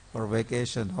 for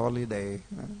vacation, holiday.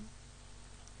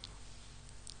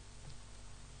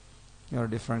 You're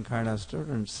different kind of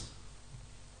students.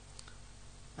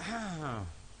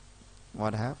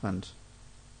 What happened?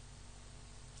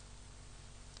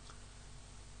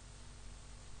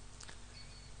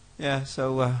 Yeah,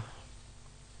 so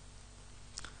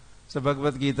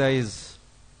Bhagavad Gita is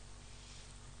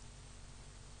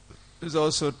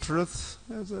also truth,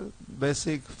 as a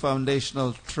basic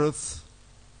foundational truth.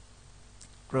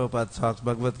 Prabhupada talks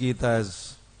Bhagavad Gita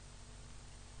as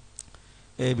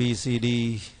A, B, C,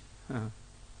 D, and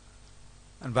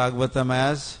Bhagavatam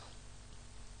as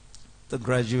the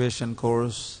graduation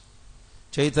course.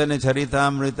 Chaitanya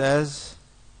Charitamrita as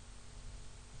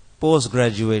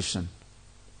post-graduation.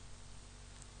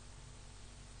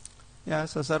 Yeah,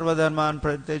 so Sarva Dharman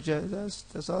Pratyaja,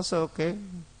 that's also okay.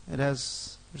 It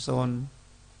has its own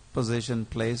position,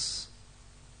 place.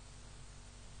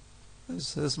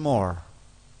 There's more,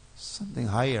 something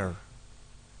higher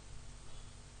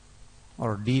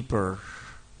or deeper,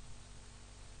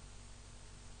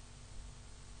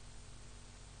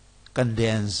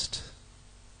 condensed.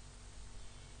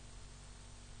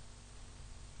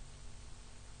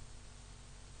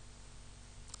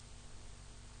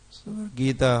 So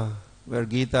where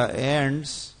Gita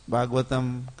ends,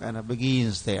 Bhagavatam kind of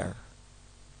begins there.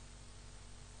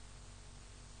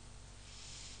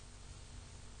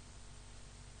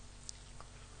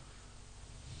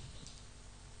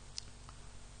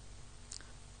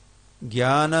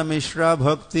 Jnana Mishra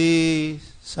Bhakti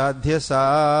Sadhya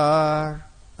Sar.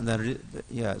 And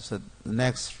then, so the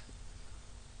next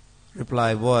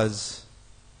reply was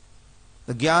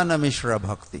the Jnana Mishra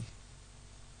Bhakti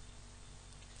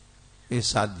is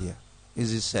sadhya,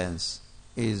 is essence,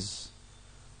 is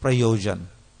prayojan.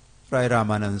 Rai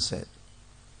Ramananda said.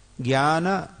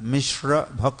 Jnana Mishra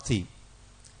Bhakti.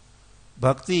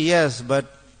 Bhakti, yes,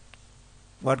 but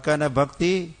what kind of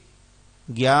bhakti?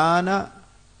 Jnana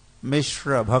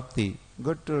Mishra Bhakti.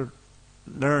 Good to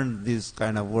learn these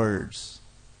kind of words,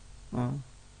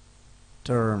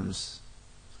 terms.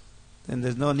 Then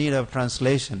there's no need of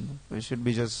translation. We should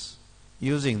be just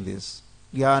using this.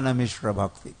 Jnana Mishra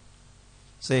Bhakti.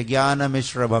 Say Jnana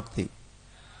Mishra Bhakti.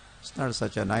 It's not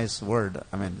such a nice word.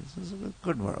 I mean, it's a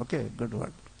good word. Okay, good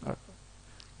word.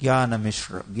 Jnana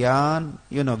Mishra. Jnana,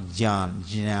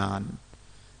 Jnana.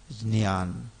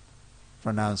 Jnana.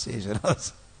 Pronunciation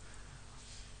also.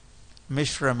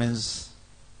 Mishra means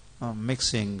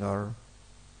mixing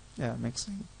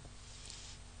mixing.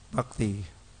 Bhakti.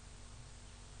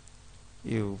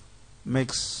 You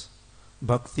mix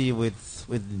bhakti with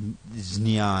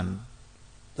jnana,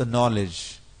 the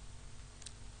knowledge.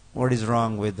 What is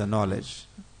wrong with the knowledge?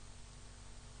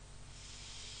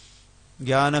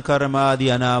 Jnana karmadi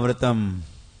anavritam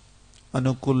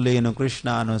anukullena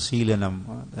krishna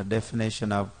anusilanam. The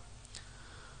definition of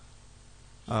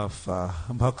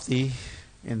bhakti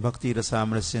in Bhakti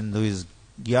Rasamrita Sindhu is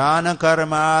Jnana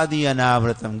karmadi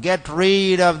anavritam. Get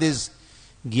rid of this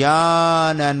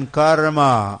jnana and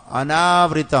karma,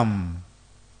 anavritam.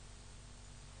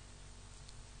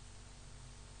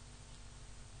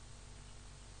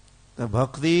 The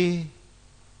bhakti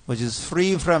which is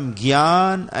free from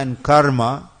jnana and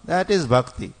karma, that is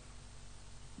bhakti.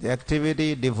 The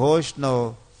activity,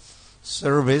 devotional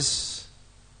service,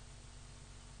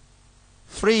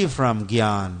 free from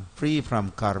jnana, free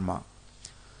from karma.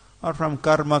 Or from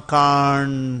karma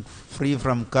kand, free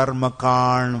from karma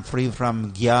kand, free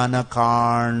from jnana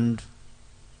kand.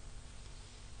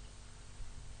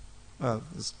 Well,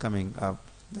 it's coming up,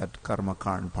 that karma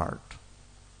kand part.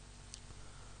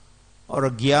 Or a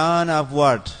jnana of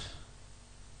what?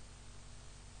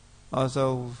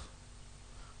 Also,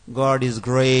 God is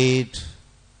great.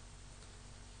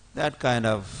 That kind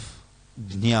of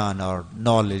jnana or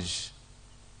knowledge.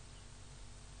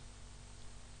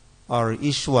 Or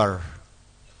Ishwar,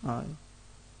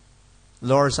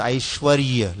 Lord's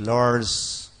Aishwarya,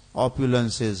 Lord's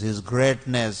opulences, His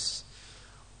greatness,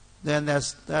 then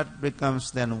that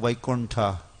becomes then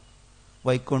Vaikuntha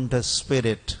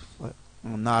spirit,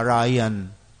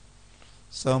 Narayan,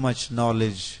 so much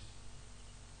knowledge.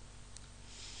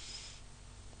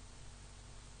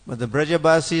 But the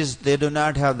Brajabasis, they do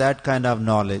not have that kind of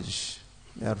knowledge.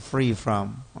 They are free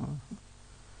from.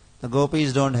 The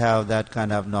gopis don't have that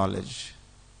kind of knowledge.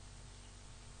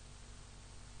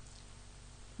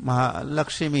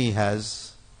 Lakshmi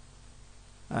has,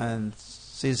 and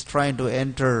she is trying to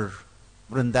enter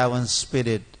Vrindavan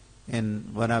spirit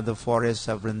in one of the forests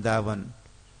of Vrindavan,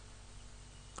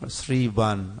 Sri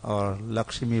Ban or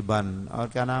Lakshmi Ban, or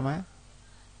kya naam hai?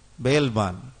 Bel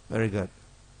Ban, very good.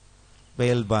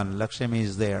 Bel Ban, Lakshmi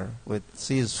is there.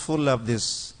 She is full of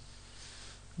this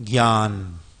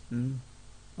jnana.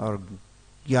 Or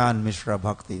Gyan Mishra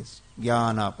Bhaktis,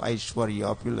 Gyan of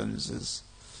Aishwarya, opulences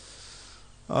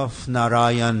of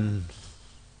Narayan,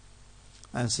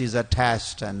 and she is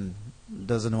attached and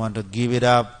doesn't want to give it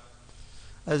up.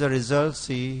 As a result,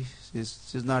 she's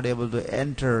not able to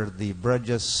enter the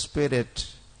Braja spirit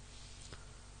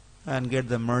and get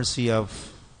the mercy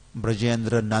of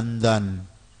Brajendra Nandan.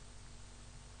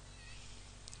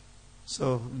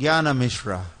 So, Jnana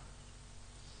Mishra.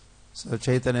 So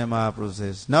Caitanya Mahaprabhu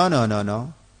says, no.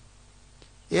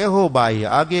 Eho bahya,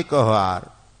 aage kaho.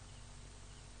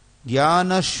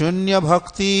 Jnana shunya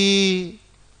bhakti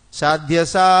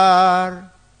sadhyasar.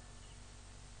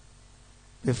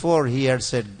 Before he had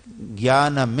said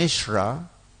Jnana Mishra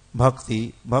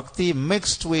bhakti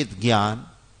mixed with Jnana.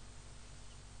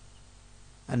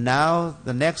 And now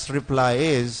the next reply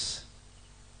is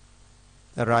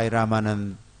the Rai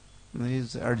Ramananda.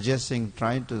 He's adjusting,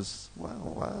 trying to,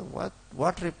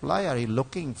 what reply are you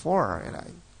looking for? And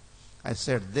I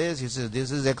said this, he says this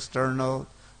is external.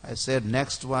 I said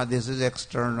next one, this is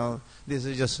external. This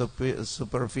is just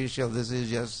superficial. This is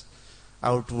just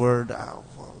outward.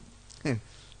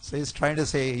 So he's trying to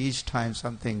say each time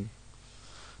something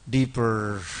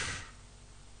deeper,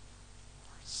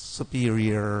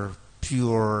 superior,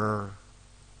 pure.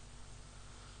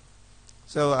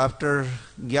 So after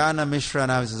Jnana Mishra,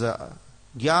 now is Jnana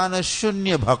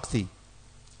Shunya Bhakti.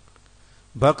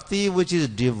 Bhakti which is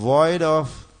devoid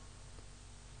of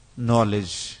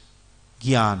knowledge,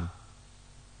 Jnana.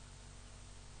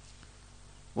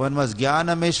 One was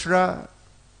Jnana Mishra.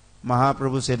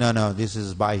 Mahaprabhu said, no, this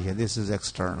is Bahya, this is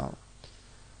external.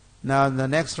 Now the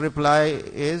next reply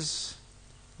is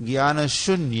Jnana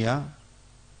Shunya.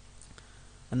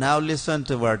 Now listen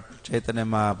to what Caitanya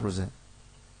Mahaprabhu said.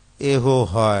 Eho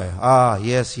hoy.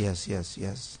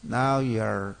 Yes. Now you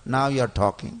are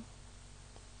talking.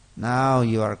 Now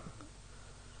you are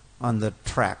on the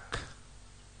track.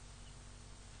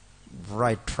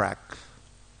 Right track.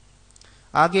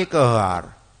 Aage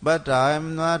kahar. But I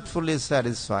am not fully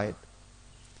satisfied.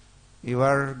 You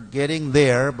are getting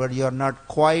there, but you are not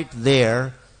quite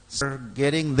there.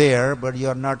 Getting there, but you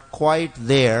are not quite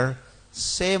there.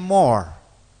 Say more.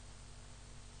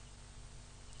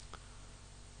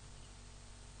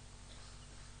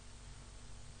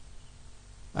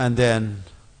 And then,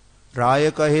 Raya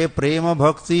kahe prema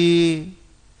bhakti,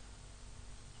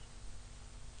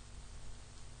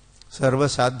 sarva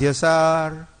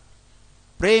sadhyasar,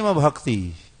 prema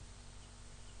bhakti.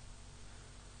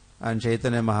 And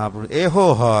Caitanya Mahaprabhu,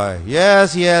 eho hoy,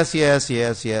 yes.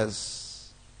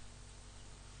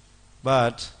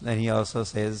 But then he also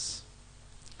says,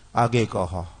 aage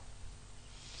kaho.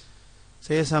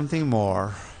 say something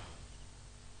more.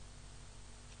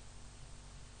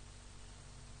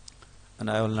 And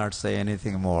I will not say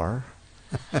anything more.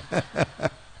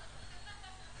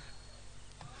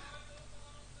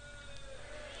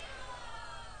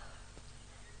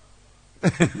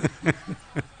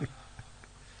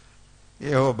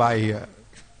 Yo, bye here.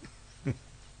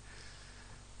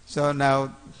 So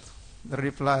now the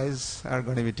replies are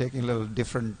going to be taking a little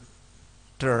different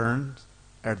turn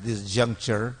at this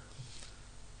juncture.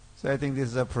 So I think this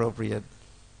is appropriate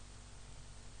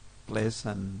place,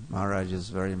 and Maharaj is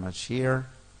very much here,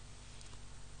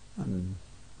 and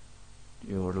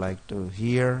you would like to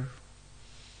hear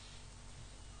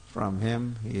from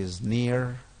him. He is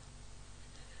near.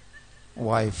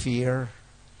 Why fear?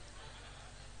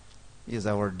 He is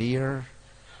our dear.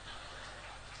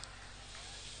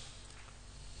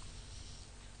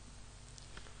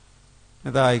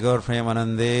 Nidai Gaur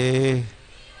Premanande.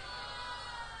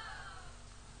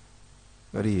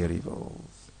 Hari Hari Bol.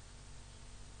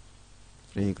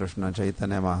 Sri Krishna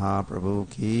Caitanya Mahaprabhu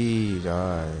ki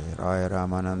jai. Raya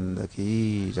Ramananda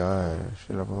ki jai.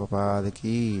 Srila Prabhupada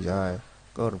ki jai.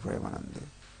 Gaur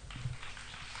Premanande.